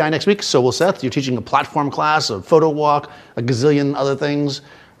WPPI next week, so will Seth. You're teaching a platform class, a photo walk, a gazillion other things.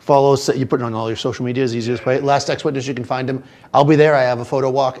 Follow, you put it on all your social media is the easiest way. Last Ex Witness, you can find him. I'll be there. I have a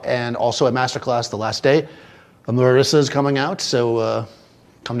photo walk and also a masterclass the last day. Marissa is coming out, so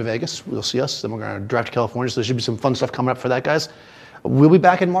come to Vegas. We'll see us. Then we're going to drive to California, so there should be some fun stuff coming up for that, guys. We'll be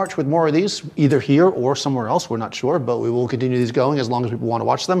back in March with more of these, either here or somewhere else. We're not sure, but we will continue these going as long as people want to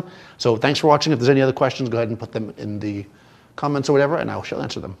watch them. So thanks for watching. If there's any other questions, go ahead and put them in the comments or whatever, and I shall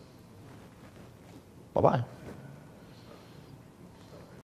answer them. Bye-bye.